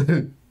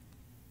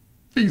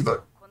 he's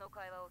like, この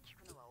会話を聞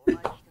くのはお前一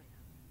人だ。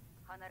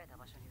離れた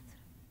場所に移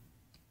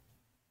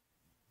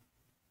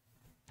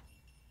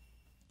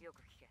る。よ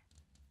く聞け。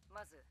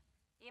まず、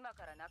今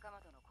から仲間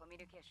とのコミュ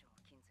ニケーション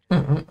を禁ず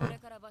る。これ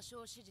から場所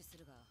を指示す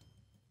るが、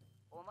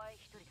お前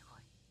一人で来い。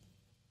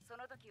そ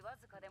の時わ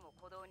ずかでも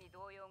鼓動に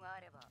動揺があ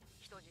れば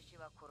人質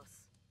は殺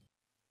す。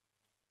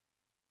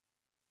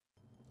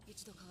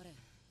一度変われ。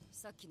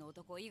さっきの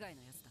男以外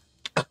のやつだ。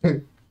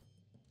変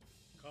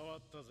わ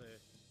った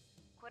ぜ。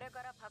これ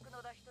からパク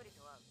ノダ一人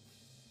と会う。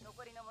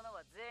残りの者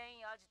は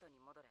全員アジトに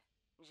戻れ。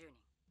10人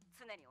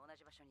常に同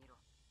じ場所にいろ。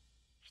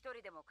一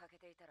人でも欠け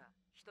ていたら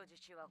人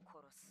質は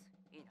殺す。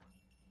いいな。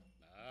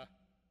なあ。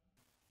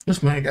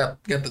 this man got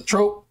the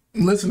trope.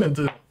 Listening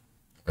to,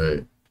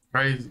 Hey,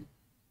 crazy.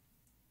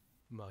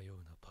 迷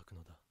うなパク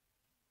ノだ。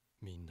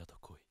みんなと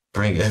来い。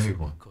 bring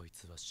everyone. こい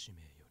つは使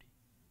命より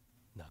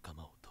仲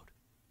間を取る。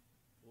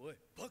おい、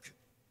パク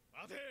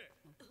待て。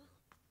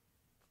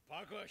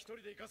パクは一人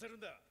で行かせるん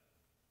だ。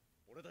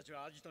俺たち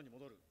はアジトに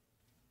戻る。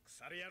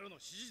鎖野郎の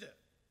指示だ。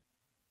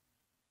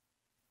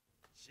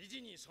指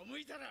示に背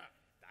いたら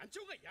団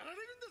長がやられ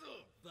るんだ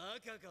ぞ。バ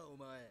カかお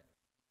前。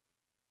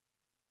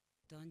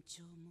団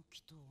長も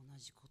きっと同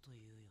じこと言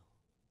うよ。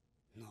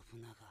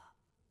信長、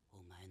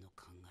お前の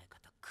考え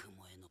方、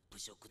雲への侮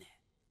辱ね。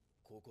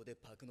ここで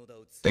パクノダ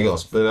を They gonna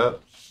split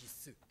up.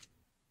 必須。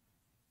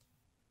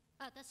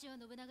私は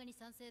信長に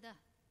賛成だ。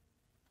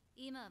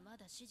今はま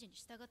だ指示に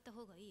従った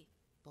方がいい。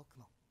僕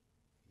も。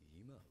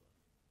今は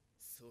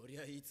そり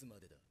ゃいつま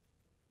でだ。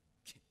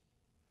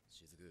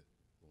しずく、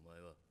お前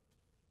は。っ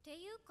て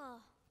いうか、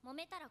揉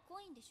めたら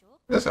コインでし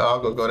ょ。 That's all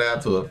gonna go down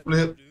to a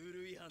flip. ルー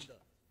ル違反だ。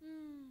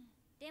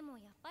でも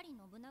やっぱり信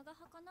長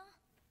派かな。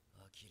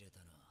呆れた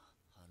な。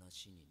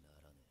話にな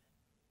らね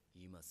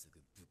え。今すぐ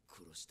ぶっ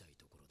殺したい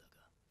ところだ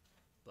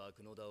が、パ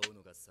クノダを追う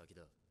のが先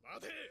だ。待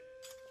て。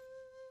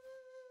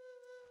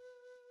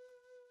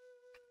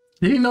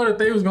Did he know that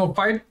they was gonna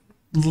fight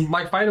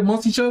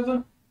amongst each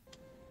other?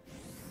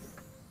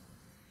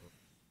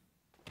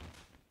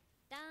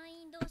 団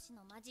員同士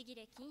のマジ切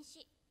れ禁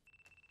止。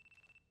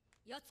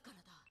奴から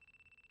だ。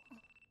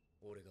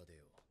俺が出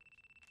よ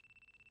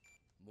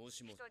う。も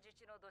しも人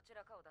質のどち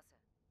らかを出せ。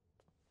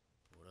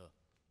ほら、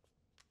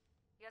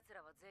奴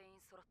らは全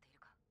員揃っている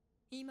か。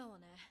今は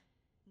ね。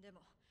でも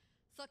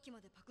さっき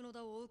までパクノ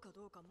ダを追うか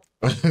どうかも。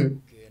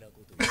余計な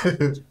こと言っ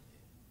ちゃう。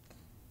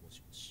も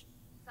しもし。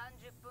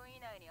30分以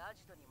内にア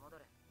ジトに戻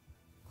れ。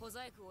小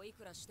細工をい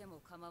くらしても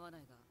構わな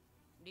いが、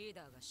リー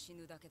ダーが死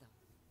ぬだけだ。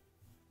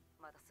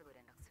またすぐ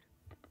連絡する。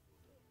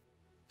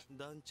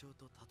団長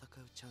と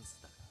戦うチャン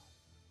スだが、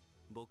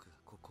僕が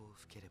ここを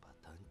吹ければ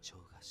団長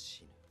が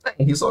死ぬ。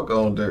Hisoka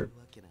on dirt.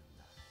 わけなん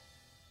だ。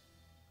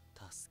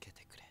助け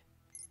てくれ。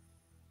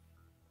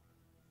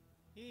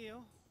いい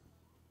よ。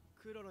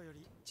クロロよ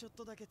りちょっ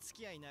とだけ付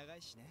き合い長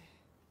いしね。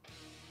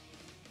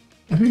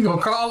He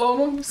gonna call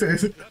on him?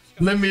 Says,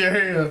 "Lend me your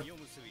hand."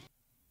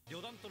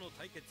 旅団との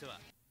対決は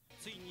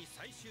ついに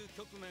最終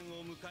局面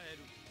を迎える。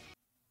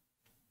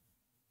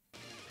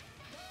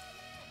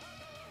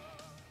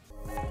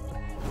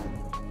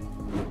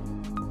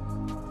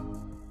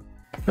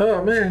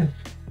Oh man,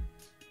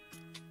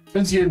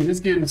 it's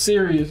getting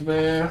serious,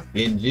 man.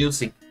 Getting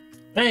juicy.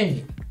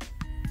 Hey,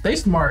 they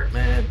smart,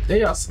 man.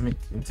 They are some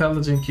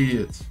intelligent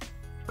kids.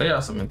 They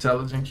are some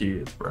intelligent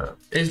kids, bro.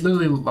 It's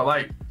literally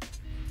like,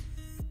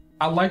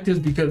 I like this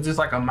because it's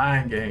like a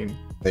mind game.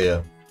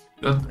 Yeah.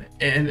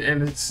 And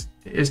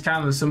it's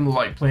kind of similar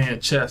like playing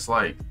chess.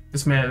 Like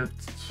this man,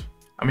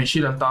 I mean,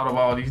 she done thought of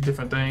all these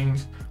different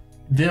things.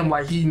 Them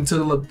like heeding to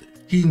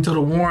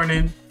the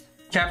warning,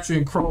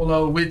 capturing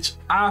Crollo, which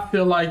I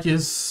feel like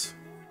is,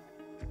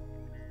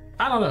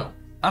 I don't know.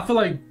 I feel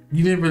like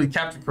you didn't really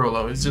capture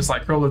Crollo. It's just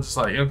like Crollo, just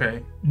like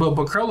okay, but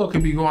Crollo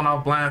could be going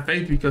off blind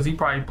faith because he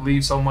probably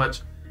believes so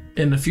much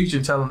in the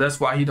future, telling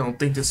that's why he don't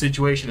think the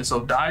situation is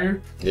so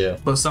dire. Yeah.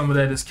 But some of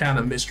that is kind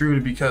of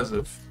misrooted because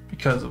of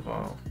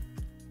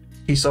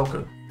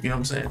Hisoka. You know what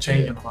I'm saying?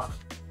 Changing a lot.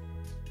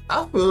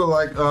 I feel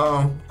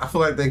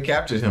like they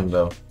captured him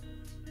though,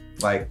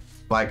 like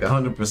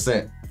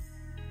 100%.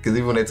 Because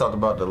even when they talked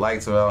about the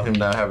lights around him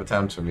not having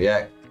time to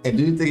react, and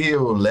do you think he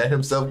will let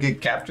himself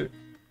get captured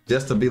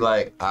just to be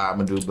like, I'm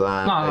gonna do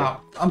blind? No.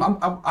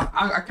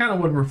 I kind of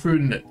wasn't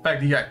referring to the fact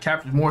that he got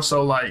captured. More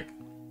so like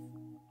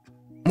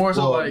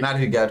not that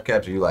he got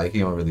captured. You like he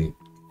don't really.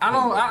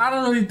 I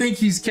don't really think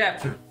he's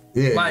captured.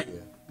 Yeah. Like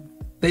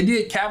they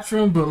did capture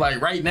him, but like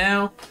right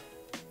now,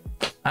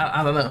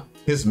 I don't know.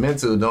 His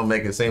mental don't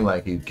make it seem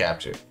like he's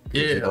captured.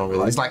 Yeah.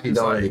 It's like he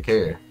don't really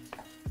care.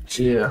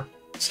 Yeah.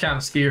 It's kind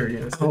of scary.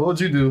 Yeah. So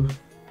what'd you do?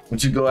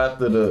 Would you go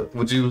after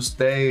would you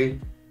stay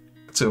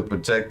to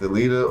protect the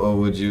leader, or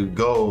would you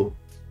go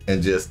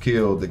and just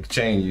kill the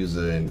chain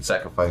user and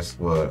sacrifice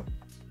let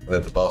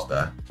the boss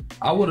die?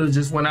 I would have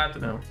just went after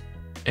them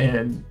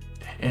and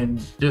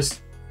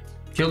just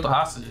killed the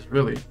hostages,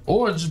 really.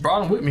 Or just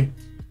brought them with me.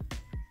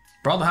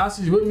 Brought the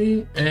hostages with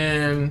me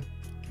and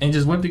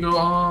just went to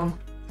go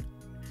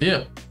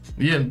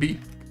and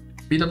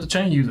beat up the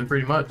chain user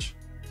pretty much.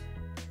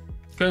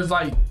 Cause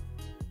like,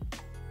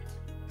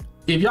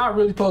 if y'all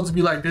really supposed to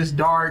be like this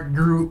dark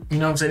group, you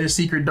know what I'm saying, this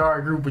secret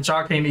dark group, but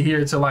y'all came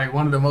here to like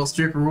one of the most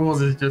strict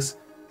rules is just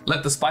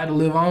let the spider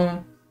live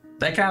on.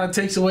 That kind of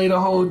takes away the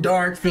whole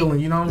dark feeling,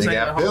 you know what I'm saying?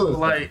 Got feelings,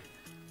 like,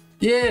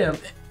 yeah,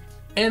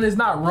 and it's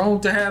not wrong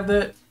to have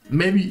that.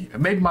 Maybe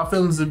my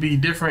feelings would be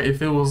different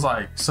if it was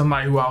like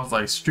somebody who I was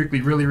like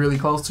strictly really, really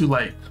close to,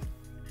 like,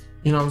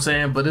 you know what I'm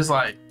saying? But it's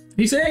like,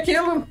 he said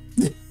kill him.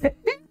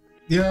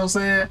 You know what I'm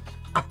saying?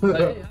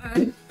 Like,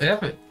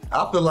 F it.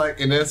 I feel like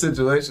in that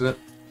situation,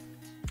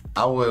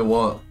 I wouldn't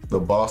want the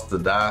boss to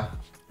die.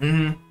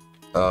 Mm-hmm.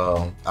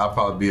 I'd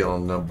probably be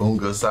on the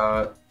Bunga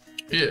side.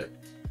 Yeah.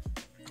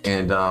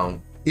 And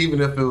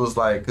even if it was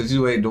like, cause the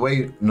way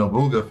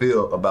Nobunga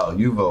feel about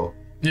Yuvo,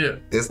 yeah,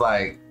 it's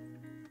like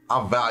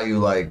I value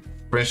like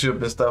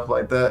friendship and stuff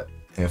like that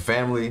and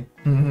family.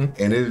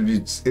 Mm-hmm. And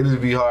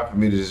it'd be hard for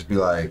me to just be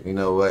like, you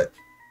know what,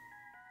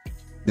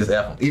 just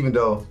F him. Even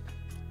though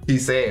he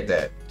said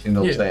that, you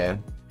know what I'm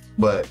saying?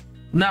 But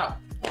now,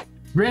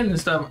 granted and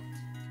stuff,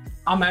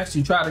 I'm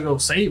actually trying to go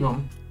save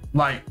him.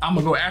 Like, I'm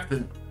gonna go after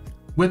him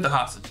with the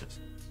hostages.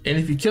 And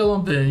if you kill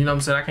him, then, you know what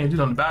I'm saying, I can't do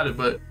nothing about it,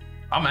 but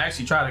I'm gonna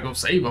actually try to go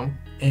save him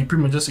and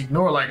pretty much just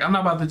ignore, like, I'm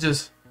not about to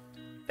just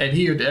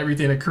adhere to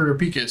everything that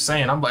Kurapika is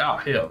saying. I'm like, oh,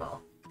 hell no.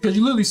 Because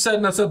you're literally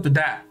setting us up to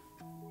die.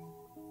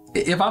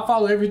 If I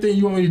follow everything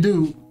you want me to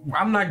do,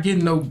 I'm not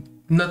getting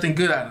nothing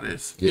good out of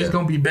this. Yeah. It's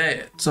gonna be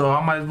bad. So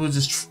I might as well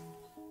just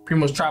pretty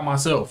much try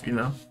myself, you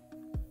know?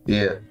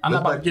 Yeah. I'm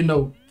not about to get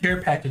no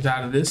care package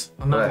out of this.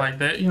 I'm not like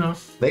that, you know?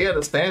 They at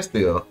a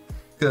standstill.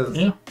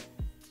 Because,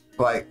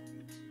 like,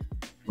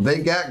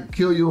 they got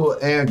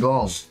Kiryu and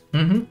Gon.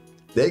 Mm-hmm.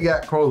 They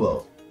got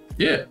Crollo.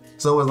 Yeah.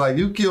 So it's like,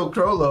 you kill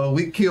Crollo,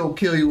 we kill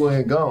Kiryu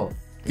and Gon.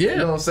 Yeah. You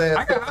know what I'm saying?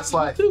 I got it's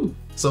like, too.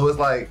 So it's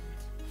like,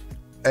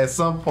 at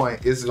some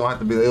point, it's gonna have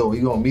to be like, oh, we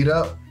gonna meet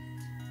up,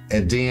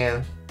 and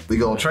then we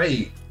gonna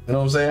trade. You know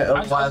what I'm saying?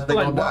 Otherwise, they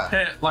gonna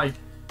die. Like,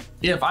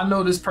 if I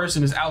know this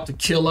person is out to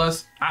kill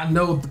us, I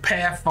know the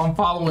path I'm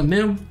following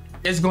them,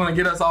 it's gonna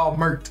get us all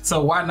murked.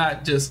 So why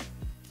not just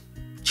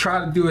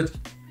try to do it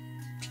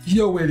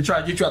your way to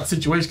try to get you out of the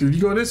situation? Because if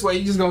you go this way,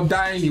 you're just gonna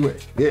die anyway.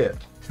 Yeah,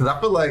 because I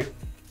feel like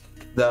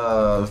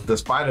the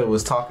spider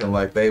was talking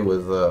like they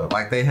was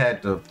like they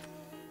had the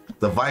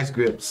vice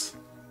grips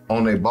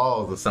on their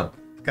balls or something.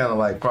 Kind of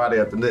like Friday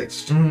After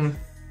Next. Mm-hmm.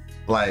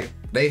 Like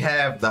they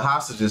have the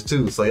hostages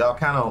too, so y'all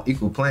kind of on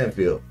equal playing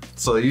field.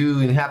 So you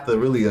didn't have to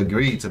really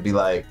agree to be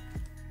like,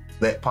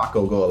 let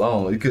Paco go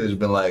alone. You could have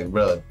been like,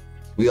 bruh,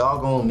 we all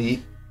gonna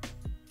meet.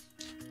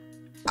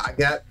 I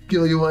got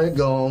kill you ain't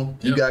gone.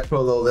 You got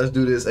Crollo. Let's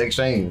do this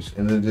exchange,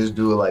 and then just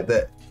do it like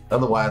that.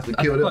 Otherwise, we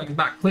kill them. Like it's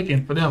not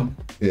clicking for them.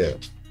 Yeah.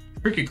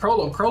 Freaking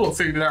Crollo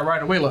figured it out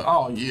right away. Like,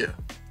 oh yeah,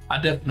 I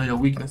definitely know your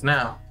weakness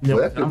now. Well,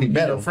 that's because he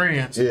met him.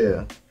 Friends.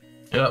 Yeah.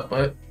 Yeah,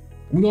 but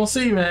we gonna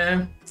see,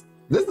 man.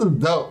 This is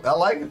dope. I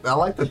like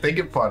the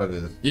thinking part of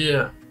this.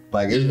 Yeah.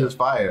 Like it's just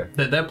fire.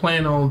 That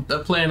playing on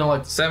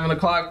like the 7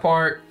 o'clock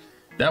part,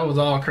 that was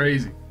all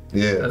crazy.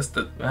 Yeah.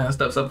 That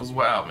stuff's up as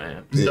wild,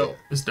 man. It's dope.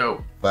 It's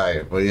dope.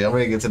 Fire. Well, yeah, I'm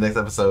ready to get to the next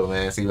episode,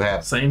 man. See what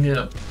happens. Same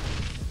here.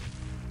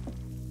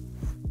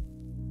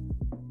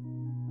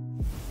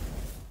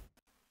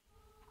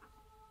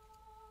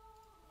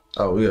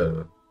 Oh,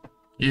 yeah.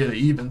 Yeah, the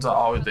evens are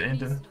always the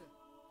ending.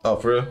 Oh,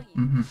 for real?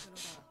 Mm-hmm.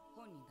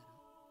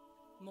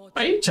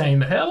 Hey, he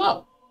chained the hell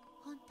up.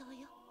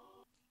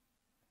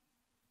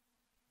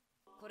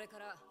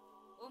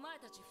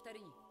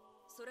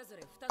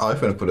 Oh, they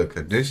finna put a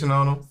condition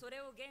on him?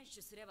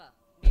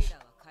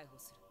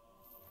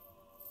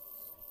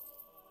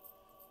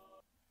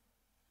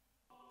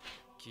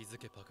 気づ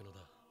けパクノだ。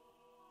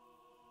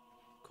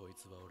こい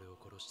つは俺を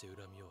殺して恨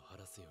みを晴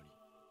らすよう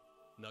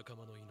に仲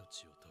間の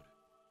命を取る。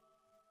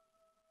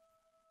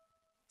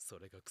そ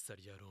れが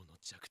鎖野郎の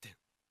弱点。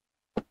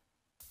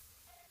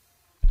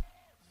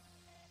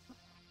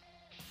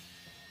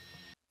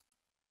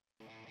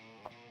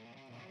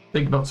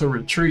Think about to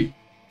retreat.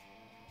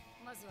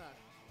 まずは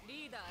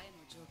リーダーへの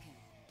条件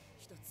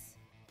一つ。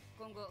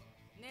今後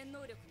念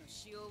能力の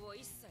使用を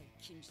一切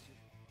禁じる。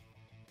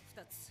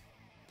二つ。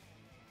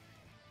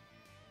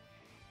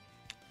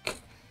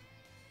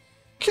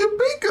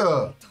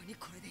Kibika! 本当に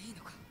これでいい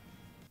のか。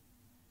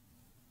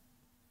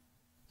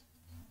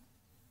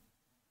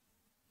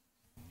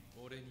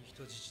俺に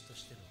人質と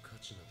しての価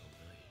値などな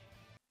い。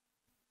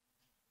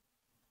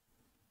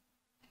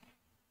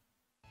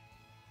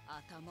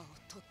頭を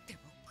取っても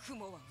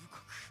雲は動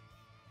く。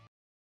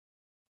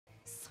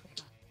それ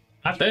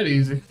が Not that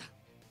easy.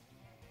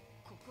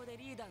 ここで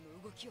リーダー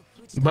の動きを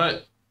封じた。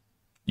 But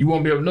you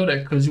won't be able to know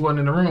that because you weren't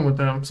in the room with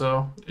them,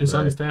 so it's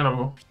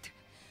understandable.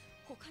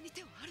 他に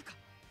手はあるか。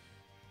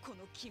こ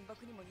の緊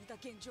縛にも似た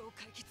現状を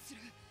解決す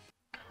る。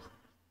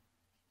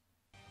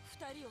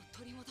二人を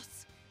取り戻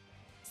す。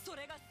そ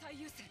れが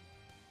最優先。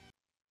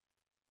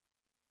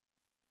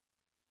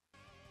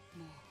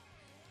も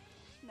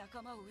う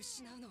仲間を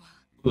失うのは。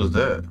 Who was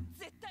that?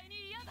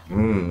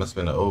 Must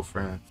have been an old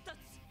friend.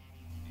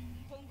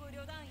 今後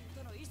旅団員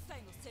との一切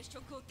の接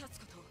触を断つ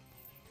こと。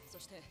そ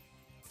して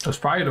That's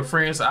probably the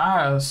friend's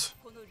eyes.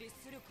 この律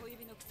する小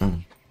指の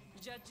薬、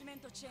ジャッジメン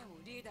トチェーンを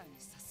リーダーに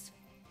刺す。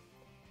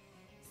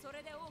そ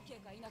れで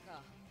OK か否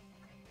か、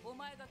お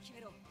前が決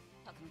めろ、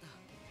パクノだ。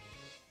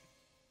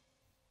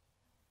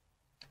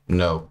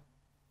No.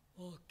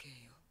 OK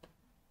よ。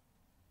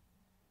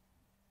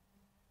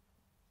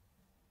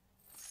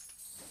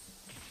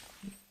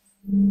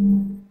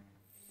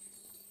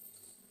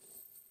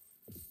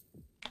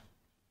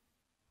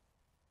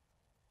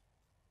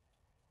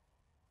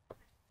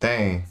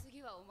Dang.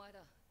 次はお前だ、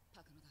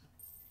パクノだ。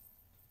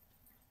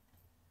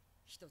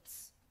一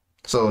つ。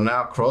 So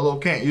now Crollo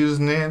can't use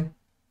it then?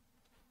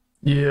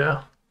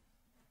 Yeah.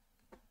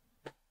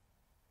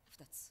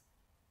 二つ。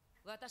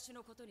私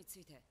のことにつ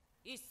いて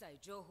一切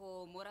情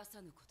報を漏ら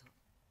さぬこと。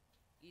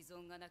依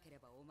存がなけれ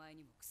ばお前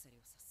にも鎖を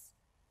刺す。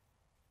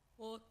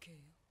OK よ。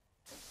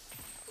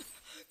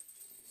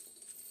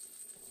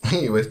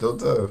 He ain't waste no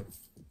time.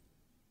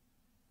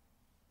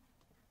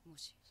 も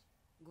し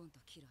ゴンと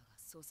キラーが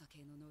操作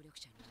系の能力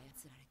者に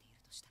操られてい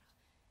るとしたら、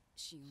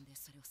心音で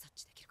それを察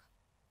知できるか。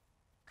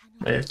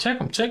 Hey, check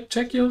them.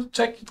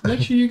 Check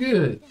make sure you're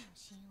good.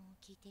 心音を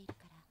聞いている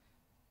から、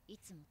い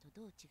つもと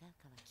どう違う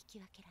かは聞き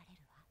分けられ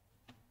るわ。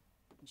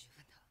十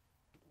分だ。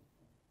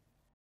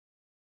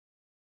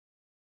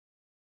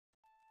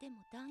で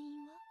も団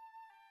員は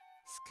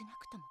少な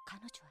くとも彼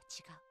女は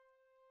違う。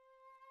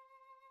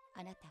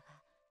あなたが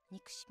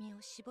憎しみ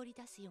を絞り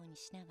出すように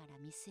しながら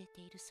見据え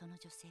ているその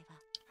女性は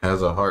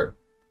Has a heart.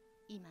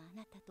 今あ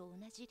なたと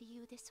同じ理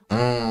由でそこ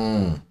にい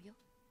るよ。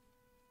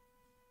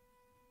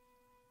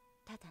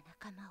ただ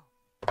仲間を、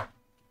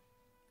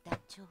団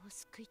長を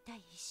救いたい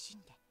一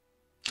心で。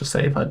 To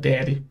save her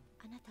daddy.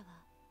 あなたは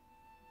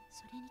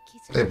それに気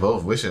づい They た。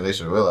 both wishing they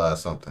should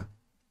realize something.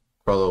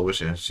 Crollo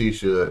wishing she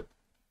should.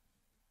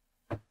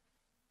 な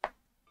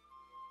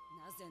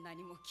ぜ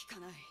何も聞か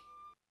ない。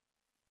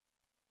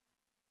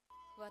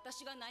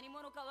私が何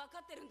者か分か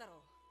ってるんだろ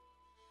う。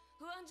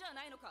不安じゃ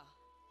ないのか。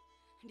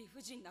理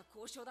不尽な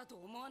交渉だと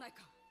思わない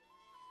か。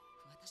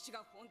私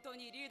が本当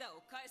にリーダー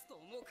を返すと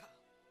思うか。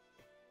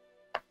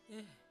え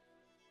え。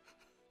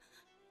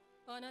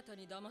あなた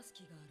に騙す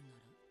気があるな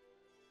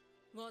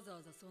ら、わざ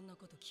わざそんな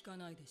こと聞か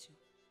ないでしょ。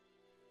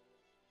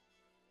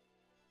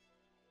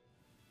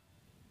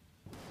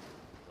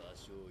場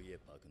所を言え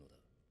パクノだ。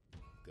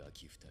ガ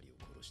キ二人を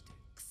殺して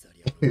鎖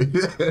野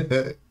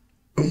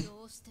郎。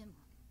どうしても。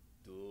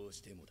どう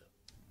してもだ。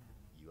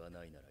言わ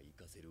ないなら行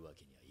かせるわ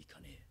けにはいか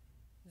ね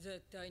え。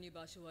絶対に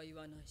場所は言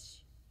わない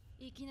し。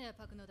行きなよ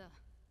パクノだ。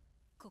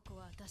ここ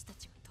は私た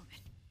ちが止め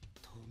る。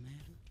止める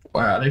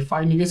Wow, are they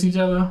fighting against each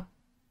other?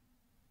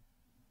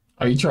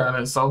 Are you trying to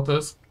insult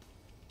us?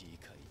 理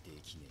解で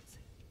きねえぜ。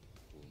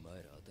お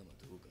前ら頭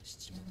どうかし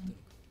ちまったのか。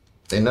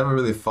 They never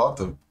really fought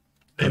them.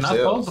 They're not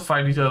supposed to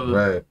fight each other.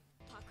 Right.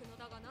 パクノ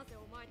ダがなぜ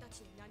お前た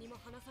ちに何も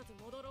話さず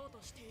戻ろう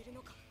としている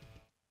のか。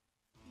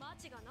マ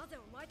チがなぜ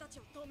お前たち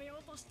を止めよ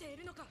うとしてい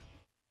るのか。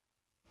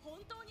本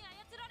当に操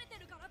られて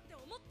るからって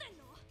思ってん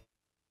の？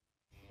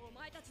お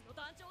前たちの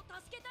団長を助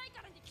けたい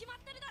からに決まっ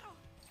てるだろ。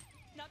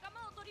仲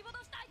間を取り戻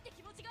したいって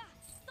気持ちが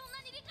そん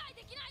なに理解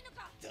できないの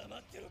か。黙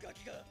ってろガ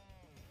キが。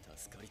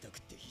助かりたく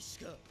って必死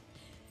か。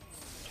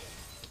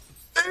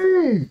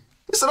Dang!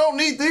 He said I don't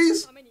need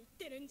these. ために言っ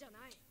てるんじゃ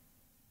ない。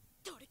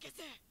取り消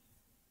せ。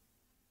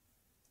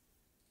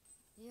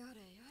や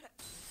れやれ。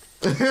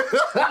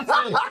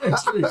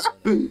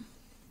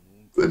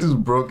They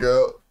just broke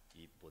out.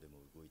 一歩でも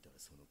動いたら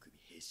その首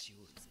へし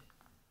折るぜ。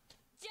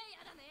じゃあ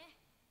やだね。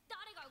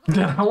誰が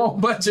I won't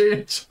budge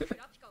it. ク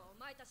ラピカはお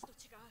前たちと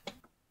違う。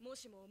も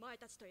しもお前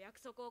たちと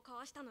約束を交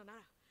わしたのなら、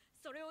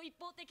それを一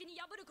方的に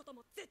破ること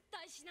も絶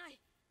対しない。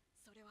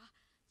それは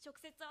直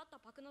接会った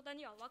パクノダ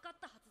には分かっ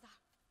たはずだ。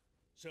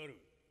シャ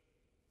ル、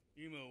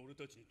今俺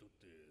たちにとっ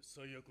て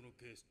最悪の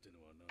ケースって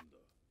のは何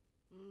だ？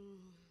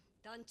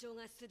団長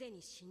がすで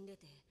に死んで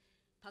て、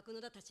パク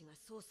ノダたちが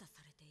操作さ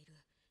れている。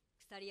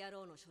鎖野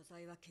郎の所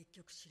在は結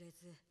局知れ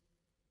ず、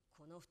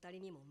この二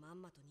人にもま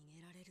んまと逃げ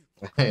られる。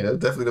Hey,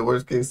 that's definitely the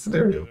worst case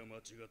scenario. 間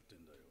違って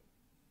んだよ。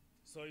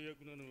最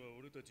悪なのは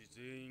俺たち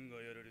全員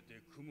がやられて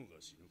クモ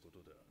が死ぬこ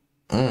とだ。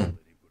それに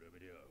比べ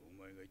りゃお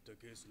前が言った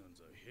ケースなん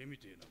ざへみ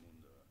てえなも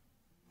んだ。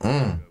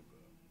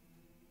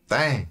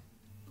Dang.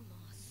 まあ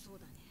そう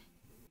だね。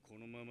こ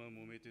のまま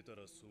揉めてた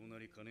らそうな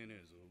りかね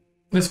ねえぞ。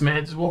This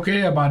man just woke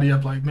everybody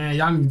up like, man,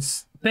 y'all need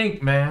to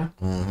think, man.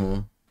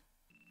 も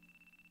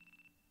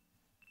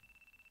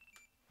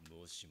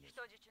しも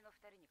人質の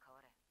二人に代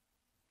われ。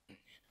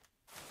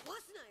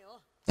壊すな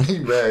よ。He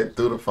ran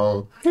through the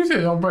phone. He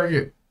said, don't break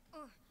it.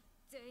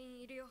 全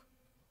員いるよ。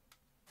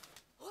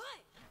おい。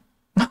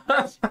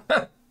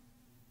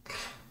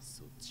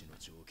そっちの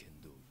条件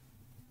通り。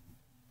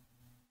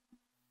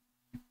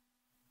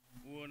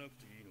追わなく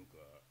ていいのか。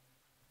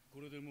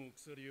これでもう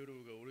鎖野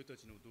郎が俺た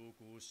ちの動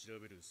向を調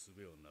べる術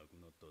はなく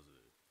なったぜ。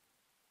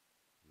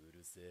う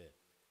るせえ。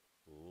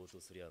追おう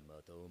とすりゃ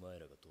またお前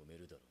らが止め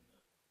るだろう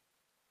な。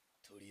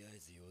とりあえ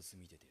ず様子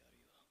見ててやる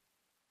よ。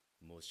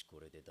もしこ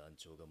れで団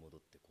長が戻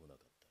ってこなかっ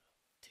たら、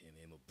て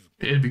めえもぶっ。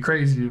 It'd be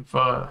crazy if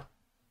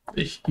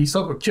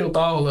Hisoka killed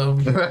all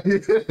of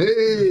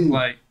them.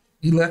 Like,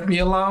 you left me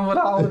alone with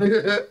all of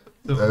it.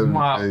 That'd be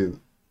Wow. crazy.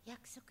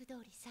 約束通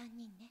り3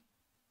人ね。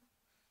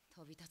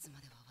飛び立つ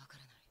まではわか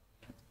らない。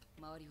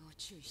周りを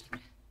注意してく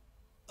れ。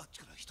あっち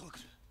から人が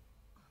来る。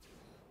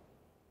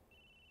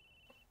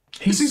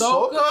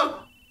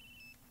Hisoka?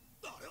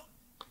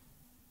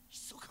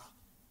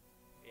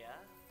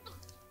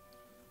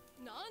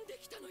 なんで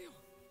来たのよ。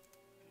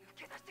抜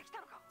け出してきた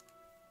のか。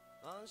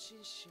安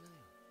心しなよ。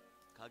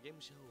影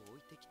武者を置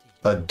いてきている。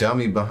 A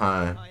dummy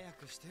behind. 早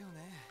くしてよ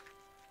ね。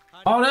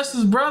 Oh, that's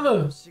his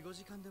brother.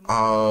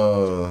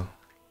 4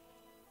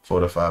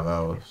 to 5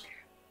 hours.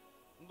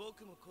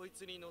 僕もこい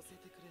つに乗せ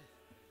てくれ。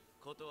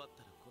断っ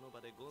たらこの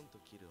場でゴンと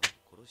キルを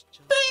殺し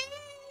ちゃう。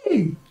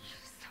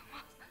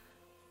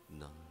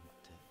なん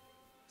て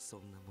そ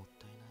んなもっ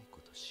たいないこ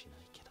としない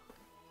けど。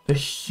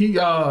He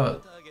タ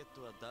ーゲッ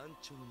トは団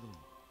長のみ。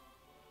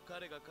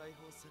彼が解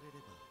放されれ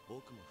ば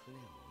僕も船を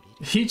降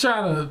りる。 he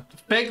trying to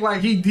fake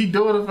like he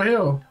doing it for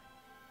him.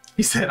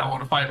 He said, I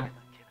want to fight him.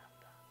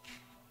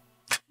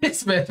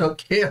 This man don't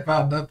care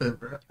about nothing,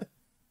 bro.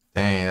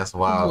 Dang, that's He's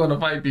wild. want to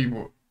fight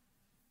people.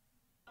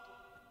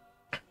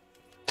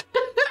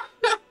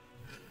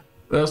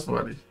 That's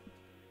funny.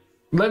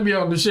 Let me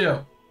on the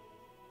ship.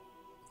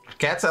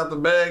 Cat's out the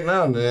bag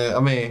now, man.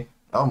 I mean,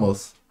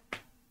 almost.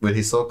 With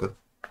Hisoka.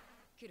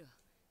 キル、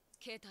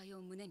携帯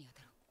を胸に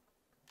当てろ。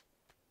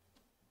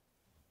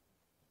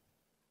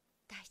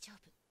大丈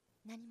夫。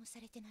何もさ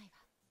れてないわ。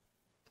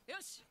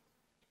よし、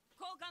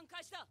交換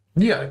開始だ。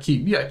You gotta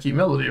keep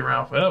Melody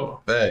around forever.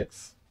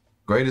 Facts.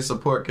 Greatest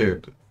support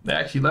character. They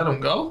actually let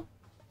him go.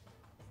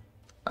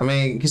 I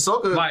mean,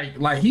 Hisoka.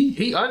 Like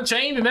he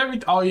unchained and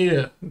everything. Oh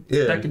yeah.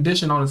 That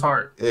condition on his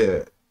heart.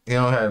 Yeah. He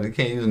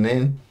can't use an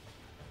N.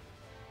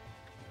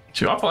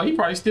 Sure, I thought he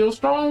probably still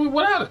strong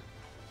without it.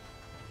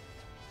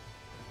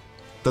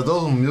 Does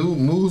those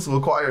moves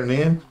require an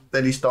N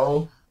that he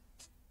stole?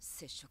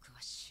 接触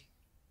はし。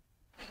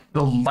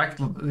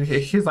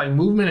his like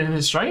movement and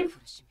his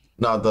strength?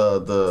 No,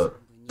 the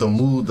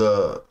move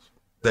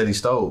that he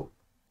stole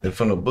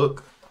from the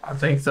book. I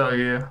think so,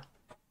 yeah.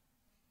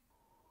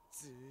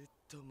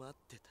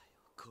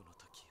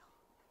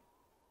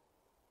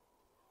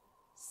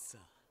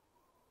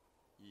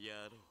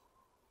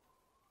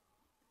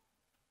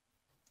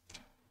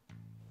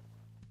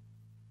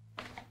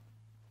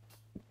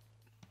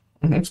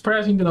 I'm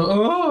surprised he didn't.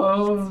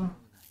 Oh,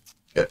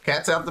 got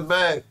cats out the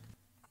bag.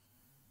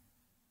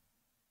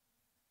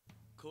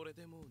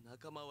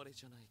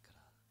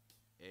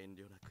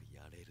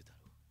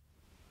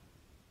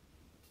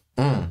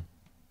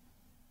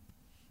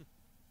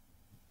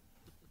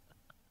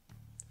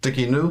 Think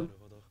he knew?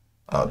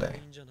 Oh, dang.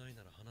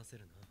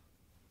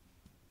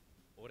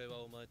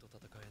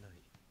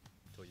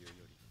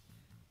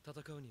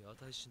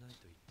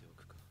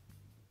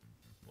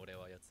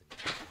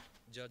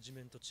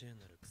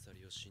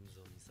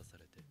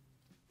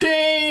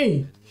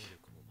 Dang!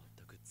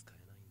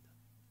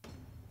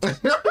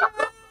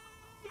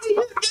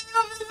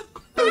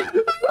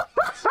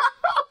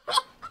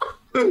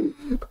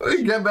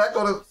 He get back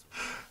on it.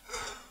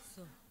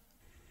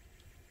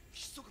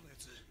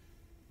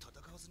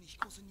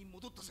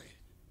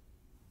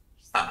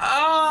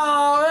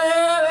 Oh,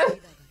 man!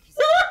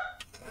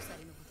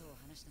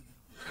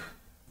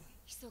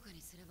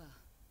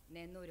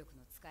 念能力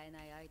の使え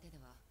ない相手で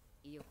は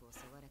意欲をそ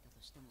がれた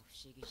としても不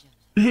思議じゃない。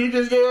 He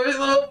just gave his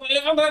little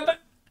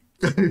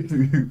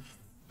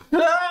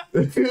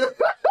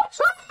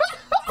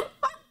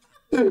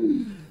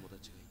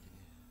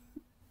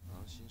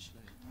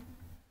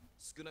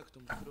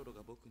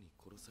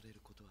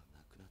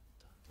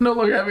No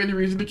longer have any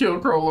reason to kill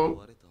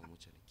Crollo.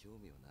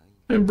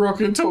 And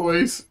broken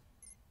toys.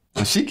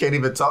 And she can't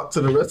even talk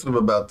to the rest of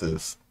them about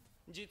this.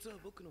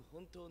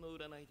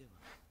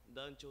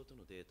 団長と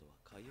のデートは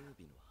火曜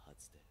日のは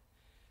ずで、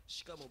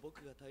しかも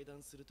僕が対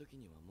談するとき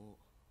にはも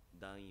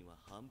う団員は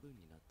半分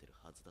になってる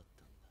はずだっ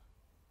たんだ。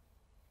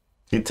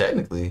He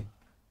technically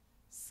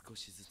少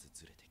しずつ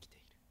ずれてきてい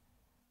る。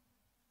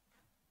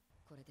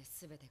これで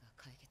全てが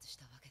解決し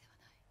たわけでは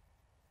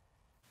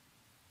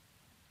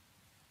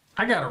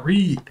I ない。gotta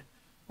read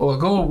or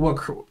go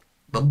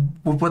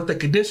what the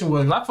condition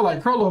was. I feel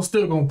like Crollo's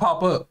still gonna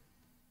pop up.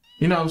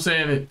 You know what I'm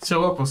saying? It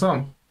show up or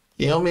something.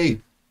 You know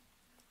me.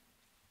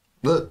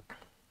 Look.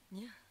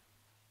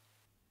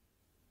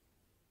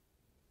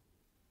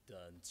 団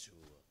長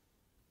は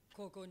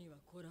ここには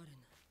来られない。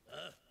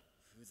あ、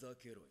ふざ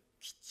けろよ。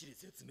きっちり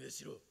説明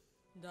しろ。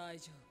大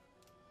丈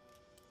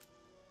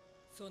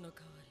夫。その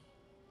代わ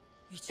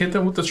り。 Hit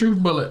them with the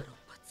truth bullet.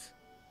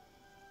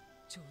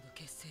 ちょうど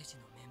結成時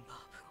のメンバー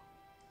分。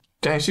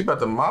 Dang, she about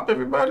to mop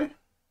everybody?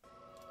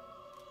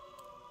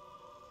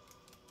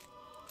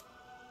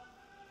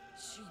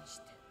 信じ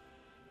て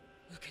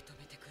受け止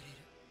めてくれる。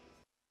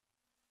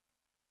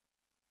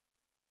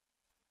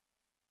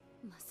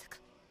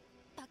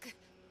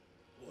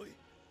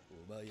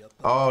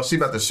 Oh, she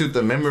about to shoot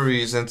the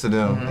memories into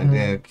them and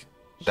then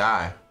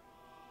die.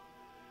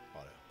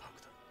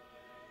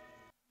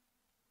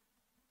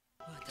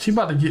 She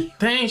about to get.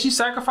 Dang, she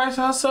sacrificed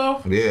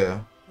herself?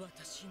 Yeah.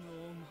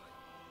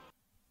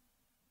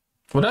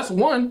 Well, that's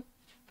one.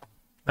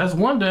 That's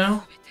one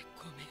down.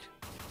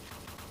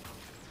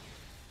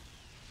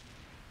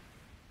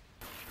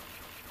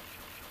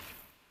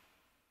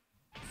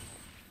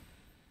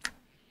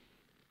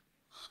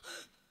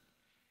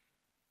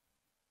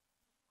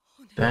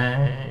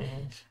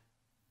 Dang.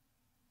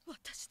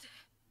 私で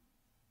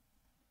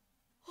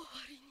終わ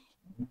り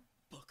に。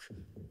僕。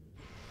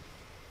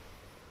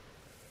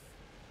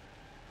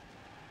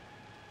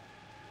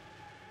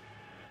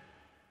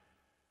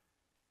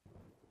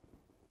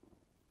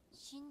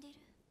死んでる。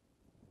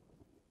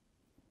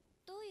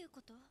どういう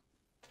こと？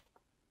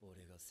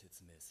俺が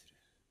説明する。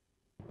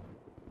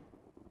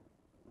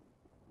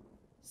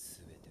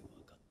すべて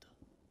分かった。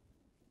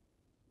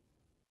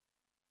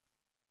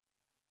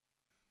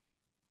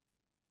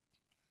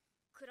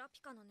 クラピ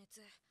カの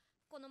熱、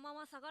このま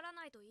ま下がら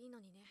ないといいの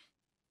にね。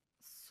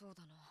そう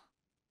だな。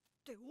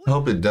 I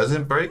hope it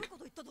doesn't break.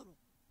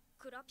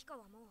 クラピカ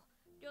はも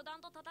う旅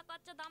団と戦っ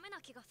ちゃダメな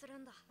気がする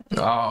んだ。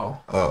 Oh,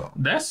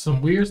 that's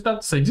some weird stuff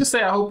to say. Just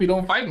say I hope you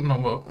don't fight him no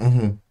more.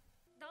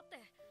 だっ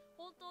て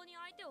本当に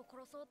相手を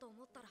殺そうと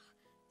思ったら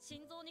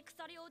心臓に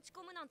鎖を打ち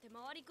込むなんて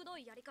回りくど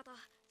いやり方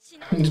し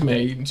ない。 This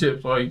man eating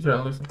chips while you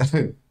trying to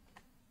listen.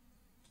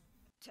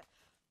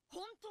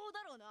 本当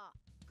だろうな。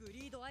グ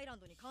リードアイラン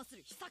ドに関す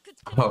る秘策って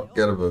お前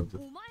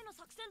の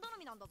作戦頼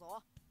みなんだ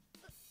ぞ。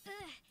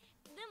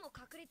でも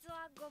確率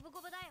は五分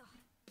五分だよ。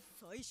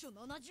最初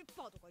70%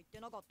とか言って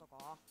なかった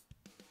か。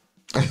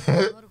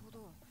なるほ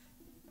ど。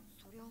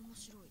そりゃ面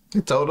白い。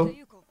 He told him. って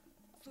いうか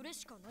それ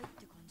しかないっ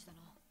て感じだな。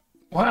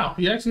 Wow,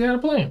 he actually had a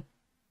plan.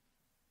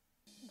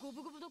 五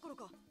分五分どころ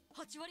か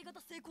8割方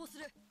成功す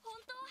る。本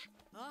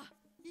当？ああ、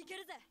いけ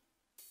るぜ。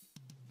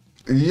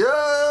 Yo!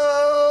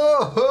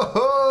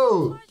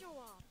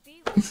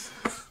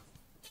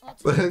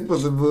 Put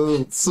the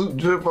little suit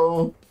drip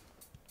on.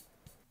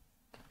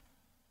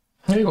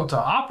 He go to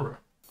opera.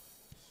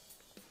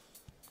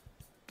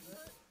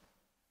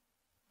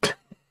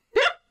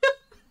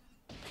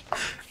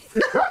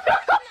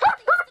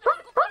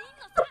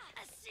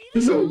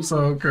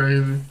 So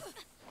crazy.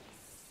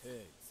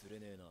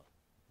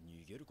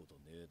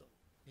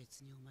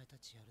 別にお前た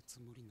ちやるつ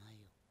もりない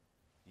よ。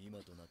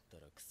今となった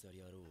ら鎖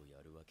野郎を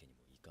やるわけにも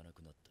いかな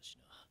くなったし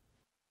な。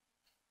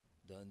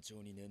団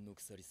長に念の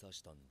鎖刺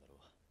したんだろ。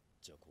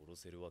じゃあ殺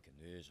せるわけね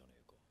えじゃね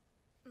えか。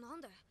な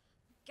んで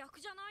逆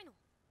じゃないの？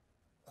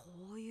こ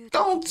ういう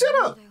Don't chill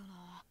up. だよ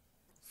な。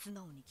素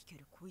直に聞け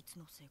るこいつ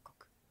の性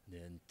格。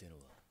念っての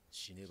は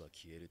死ねば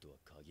消えるとは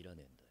限ら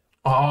ねえんだよ。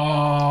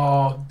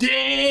Oh,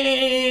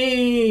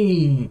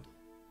 dang!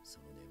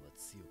 その念は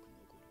強く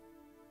残る。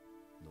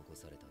残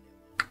された念は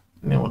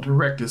And it will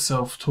direct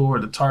itself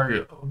toward the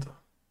target of the...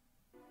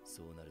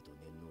 そうなると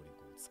念能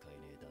力を使え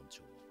ねえ団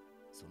長は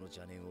その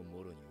邪念を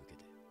もろに受け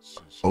て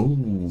心身 Oh.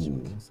 にしま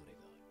う恐れ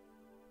がある。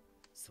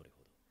それ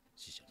ほど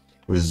死者の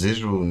念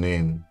Residual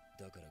name.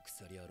 だから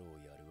鎖野郎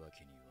をやるわ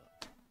けには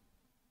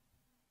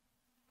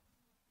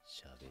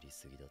喋り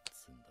すぎだっ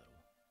つんだ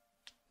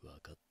ろ。分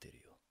かってる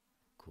よ。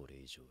これ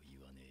以上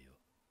言わねえよ。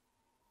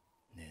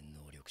念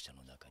能力者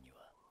の中に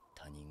は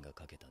他人が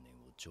かけた念を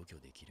除去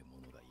できる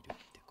者がいるっ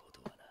てこ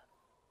とはな。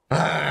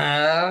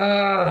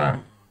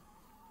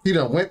He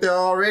done went there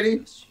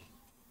already?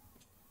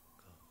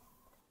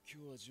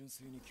 今日は純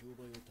粋に競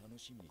売を楽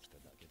しみに来た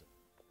だけだ。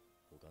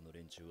他の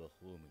連中は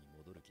ホームに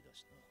戻る気だ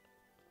しな。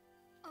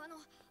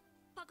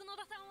パクノ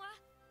ダさんは？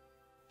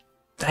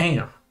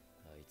 Damn. あ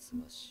いつ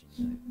は死ん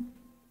だよ。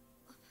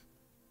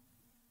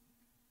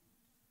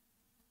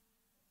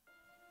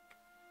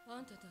あ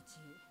んたたち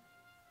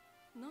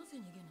なぜ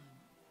逃げない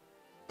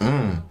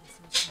の？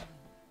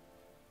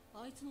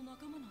あいつの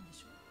仲間なんで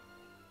しょ？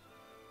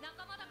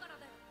仲間だから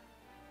だよ。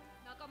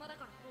仲間だ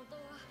から本当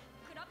は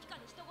クラピカ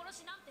に人殺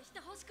しなんてして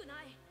ほしく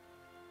ない。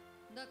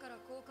だから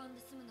交換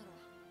で済むなら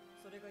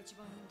それが一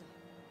番いいんだ。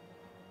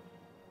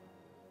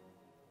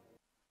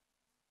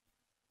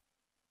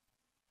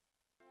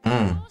ど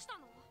うした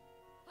の？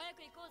早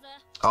く行こうぜ。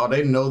 Oh,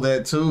 they know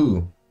that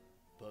too.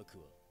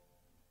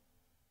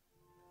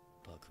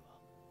 パクは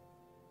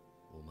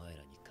お前ら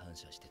に感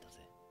謝してたぜ。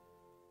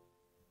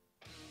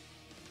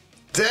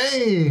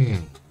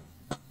 Dang!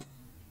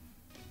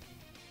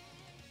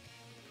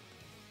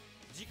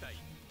 次回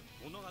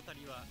物語は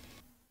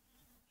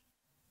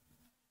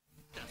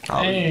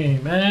Hey,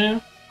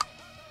 man.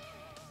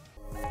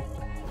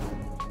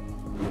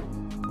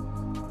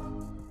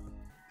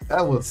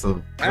 That was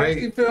some I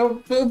actually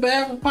great. feel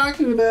bad for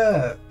Paku with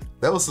that.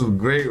 That was some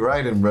great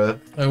writing, bro.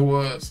 It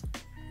was.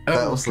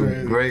 That was some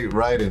crazy. great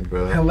writing,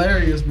 bro.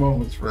 Hilarious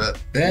moments, bro.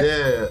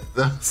 Yeah,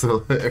 that was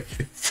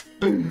hilarious.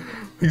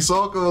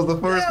 Hisoka was the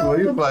first one.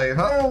 He was like,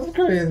 huh? That was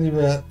crazy,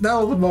 man. That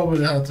was the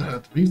moment that I had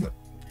to. He's like,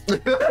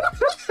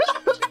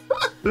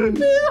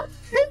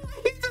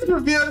 he just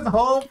revealed his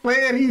whole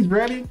plan. He's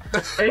ready.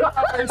 And he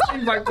always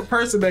seems like the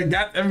person that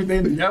got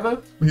everything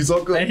together.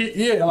 Hisoka? And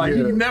he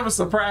never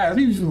surprised.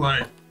 He was just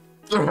like,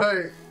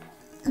 right.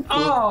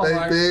 Oh, they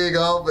my big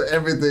off and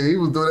everything. He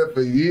was doing that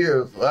for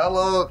years. How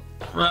long?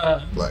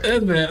 Like,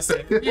 this man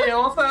said, yeah,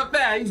 what's up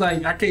now? He's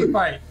like, I can't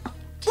fight.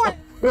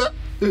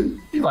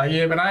 He's like,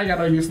 yeah, but I ain't got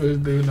no use for this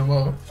dude no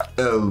more.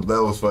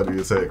 That was funny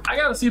as heck. I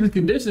gotta see the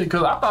condition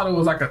because I thought it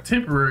was like a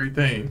temporary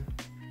thing.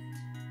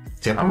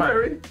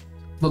 Temporary?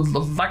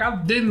 Like I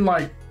didn't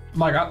like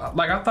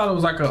I thought it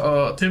was like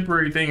a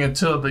temporary thing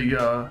until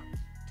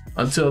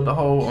the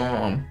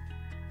whole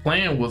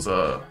plan was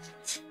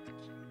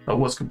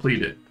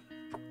completed.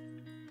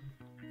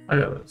 I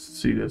gotta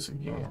see this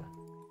again.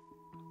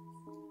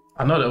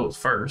 I know that was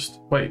first.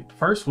 Wait,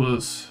 first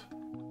was.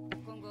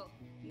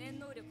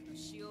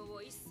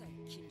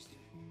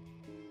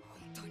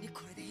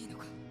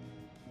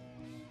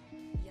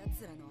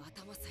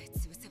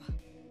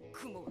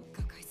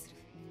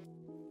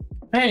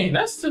 Hey,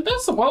 that's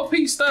some OP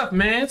stuff,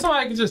 man.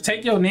 Somebody can just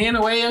take your nan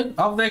away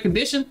off that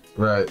condition.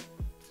 Right.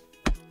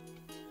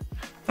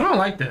 I don't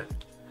like that.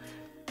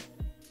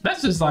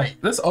 That's just like,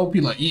 that's OP.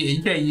 Like, yeah,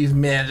 you can't use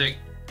magic.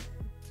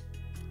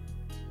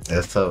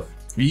 That's tough.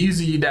 You use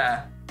it, you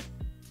die.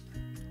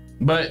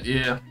 But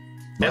yeah,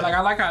 and like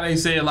I like how they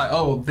said like,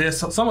 oh, there's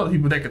some other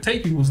people that could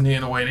take people's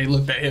nan away. They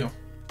looked at him.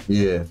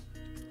 Yeah.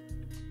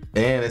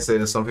 And they said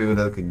there's some people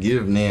that could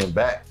give nan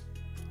back.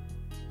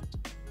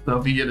 So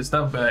if he get his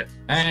stuff back,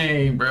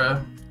 dang,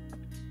 bro.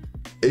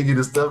 He get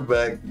his stuff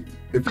back.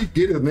 If he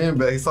get his nan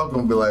back, he's all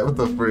gonna be like, what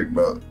the freak,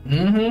 bro?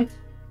 Mm-hmm.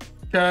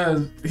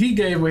 Cause he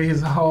gave away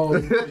his whole.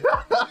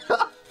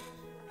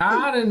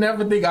 I didn't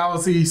never think I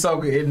would see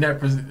Hisoka in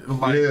that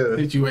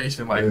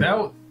situation. Like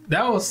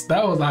that was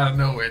out of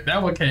nowhere.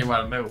 That one came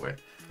out of nowhere.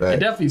 Right. It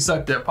definitely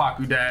sucked that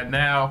Paku died.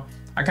 Now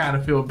I kind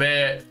of feel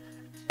bad,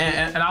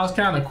 and I was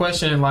kind of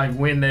questioning like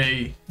when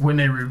they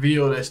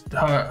revealed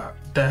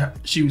that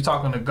she was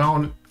talking to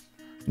Gon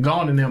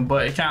and them,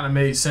 but it kind of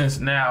made sense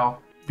now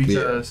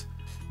because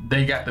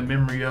they got the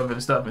memory of it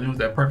and stuff, and it was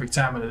that perfect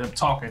timing of them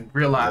talking,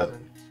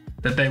 realizing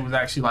that they was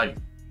actually like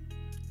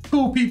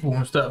cool people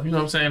and stuff. You know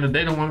what I'm saying? That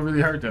they don't want to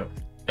really hurt them,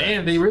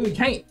 and they really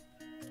can't.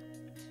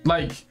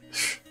 Like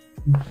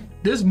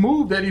this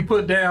move that he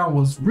put down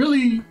was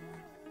really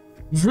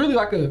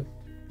like a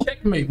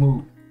checkmate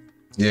move.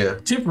 Yeah.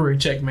 Temporary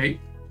checkmate,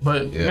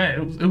 but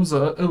man, it was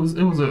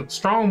a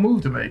strong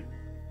move to make.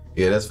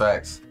 Yeah, that's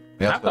facts.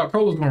 Yeah, I thought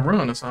Cole was gonna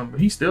run or something, but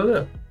he's still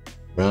there.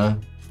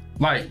 Run.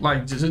 Like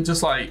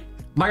just like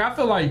I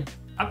feel like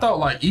I thought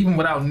like even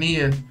without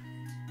Nin,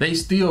 they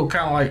still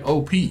kind of like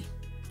OP.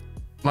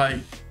 Like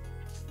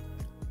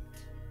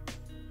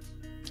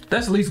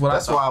that's at least what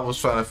that's why I was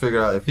trying to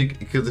figure out if he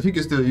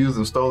could still use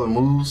them stolen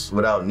moves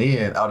without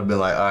Nin, I would have been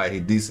like, all right, he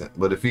decent.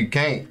 But if he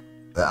can't,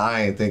 then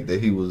I ain't think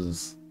that he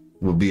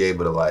would be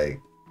able to like.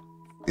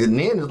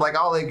 Nin is like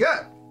all they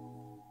got.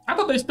 I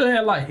thought they still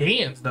had like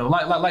hands though.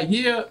 Like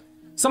yeah,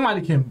 somebody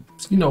can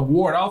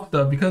ward off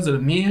stuff because of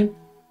the Nin,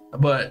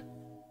 but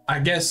I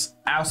guess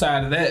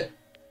outside of that,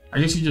 I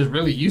guess you're just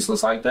really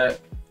useless like that.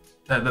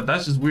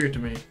 That's just weird to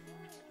me.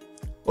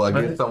 Well,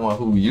 I guess someone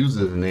who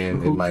uses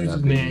Nin, it might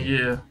not be.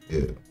 Yeah.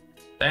 Yeah.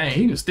 Dang,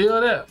 he was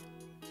still there.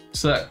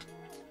 Sucked.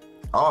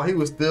 Oh, he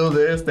was still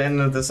there,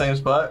 standing at the same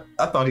spot?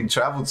 I thought he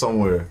traveled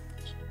somewhere.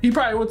 He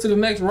probably went to the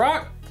next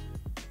rock.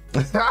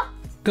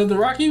 Because the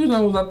rock he was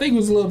on I think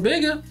was a little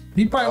bigger.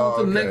 He probably went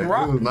to the next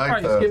rock. He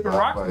probably skipping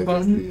rocks or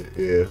something.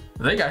 Yeah.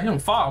 They got him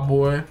far,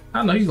 boy.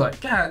 I know he's like,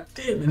 God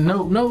damn it,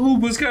 no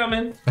Uber's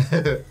coming.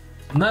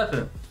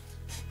 Nothing.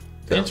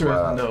 That's interesting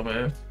wild. Though,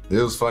 man. It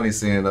was funny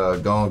seeing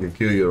Gong and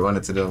Killua run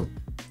into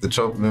the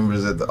trophy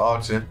members at the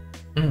auction.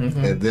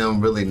 And them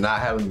really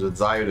not having the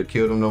desire to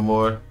kill them no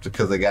more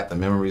because they got the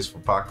memories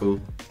from Paku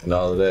and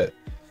all of that.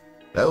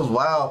 That was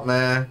wild,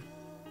 man.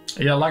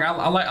 Yeah, like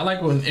I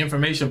like when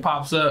information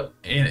pops up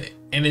and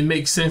it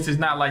makes sense. It's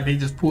not like they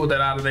just pulled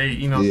that out of their,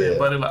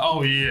 but they're like,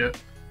 oh yeah,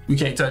 we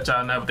can't touch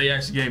on that. But they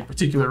actually gave a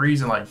particular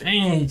reason, like,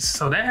 dang,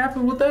 so that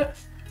happened with that?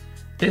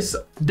 It's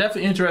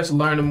definitely interesting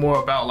learning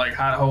more about like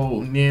how the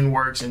whole Nin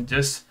works and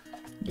just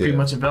pretty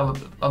much develop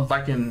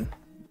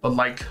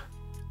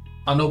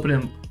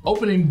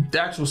opening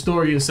the actual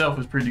story itself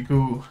is pretty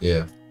cool.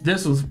 Yeah.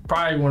 This was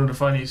probably one of the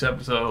funniest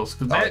episodes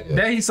because that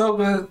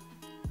Hisoka,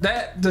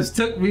 that just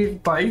took me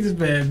like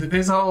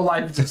his whole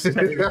life just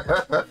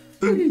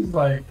he's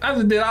like, I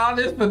just did all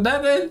this for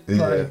nothing.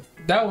 Yeah. Like,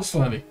 that was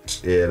funny.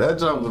 Yeah, that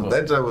jump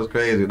was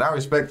crazy. And I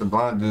respect the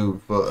blonde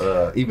dude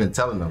for even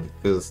telling them,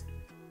 because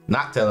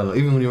not telling them,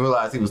 even when he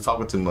realized he was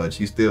talking too much,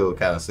 he still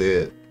kind of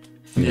said,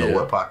 you know,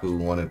 what Paku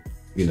wanted,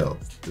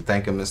 to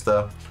thank him and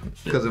stuff.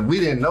 Because if we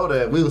didn't know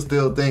that, we would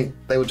still think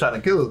they were trying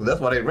to kill us. That's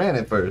why they ran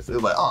at first. It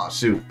was like, oh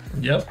shoot.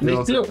 Yep.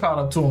 They still caught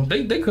up to him.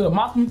 They could have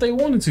mocked him if they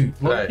wanted to.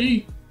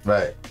 Right.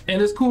 Right.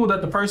 And it's cool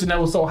that the person that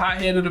was so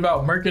high-headed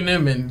about murking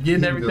them and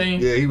getting everything,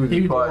 he was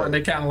the one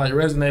that kind of like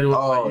resonated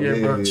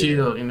with bro,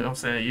 chill. You know what I'm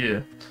saying?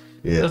 Yeah.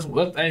 Yeah.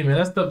 Hey man,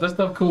 that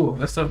stuff cool.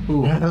 That stuff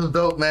cool. That was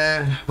dope,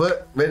 man.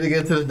 But ready to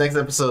get to the next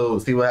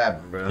episode, see what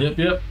happens, bro.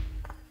 Yep.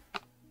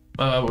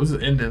 What's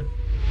the ending?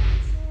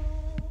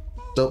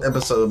 Dope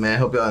episode, man.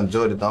 Hope y'all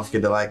enjoyed it. Don't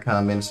forget to like,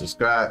 comment, and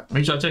subscribe.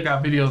 Make sure to check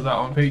our videos out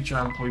on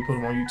Patreon before we put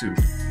them on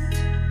YouTube.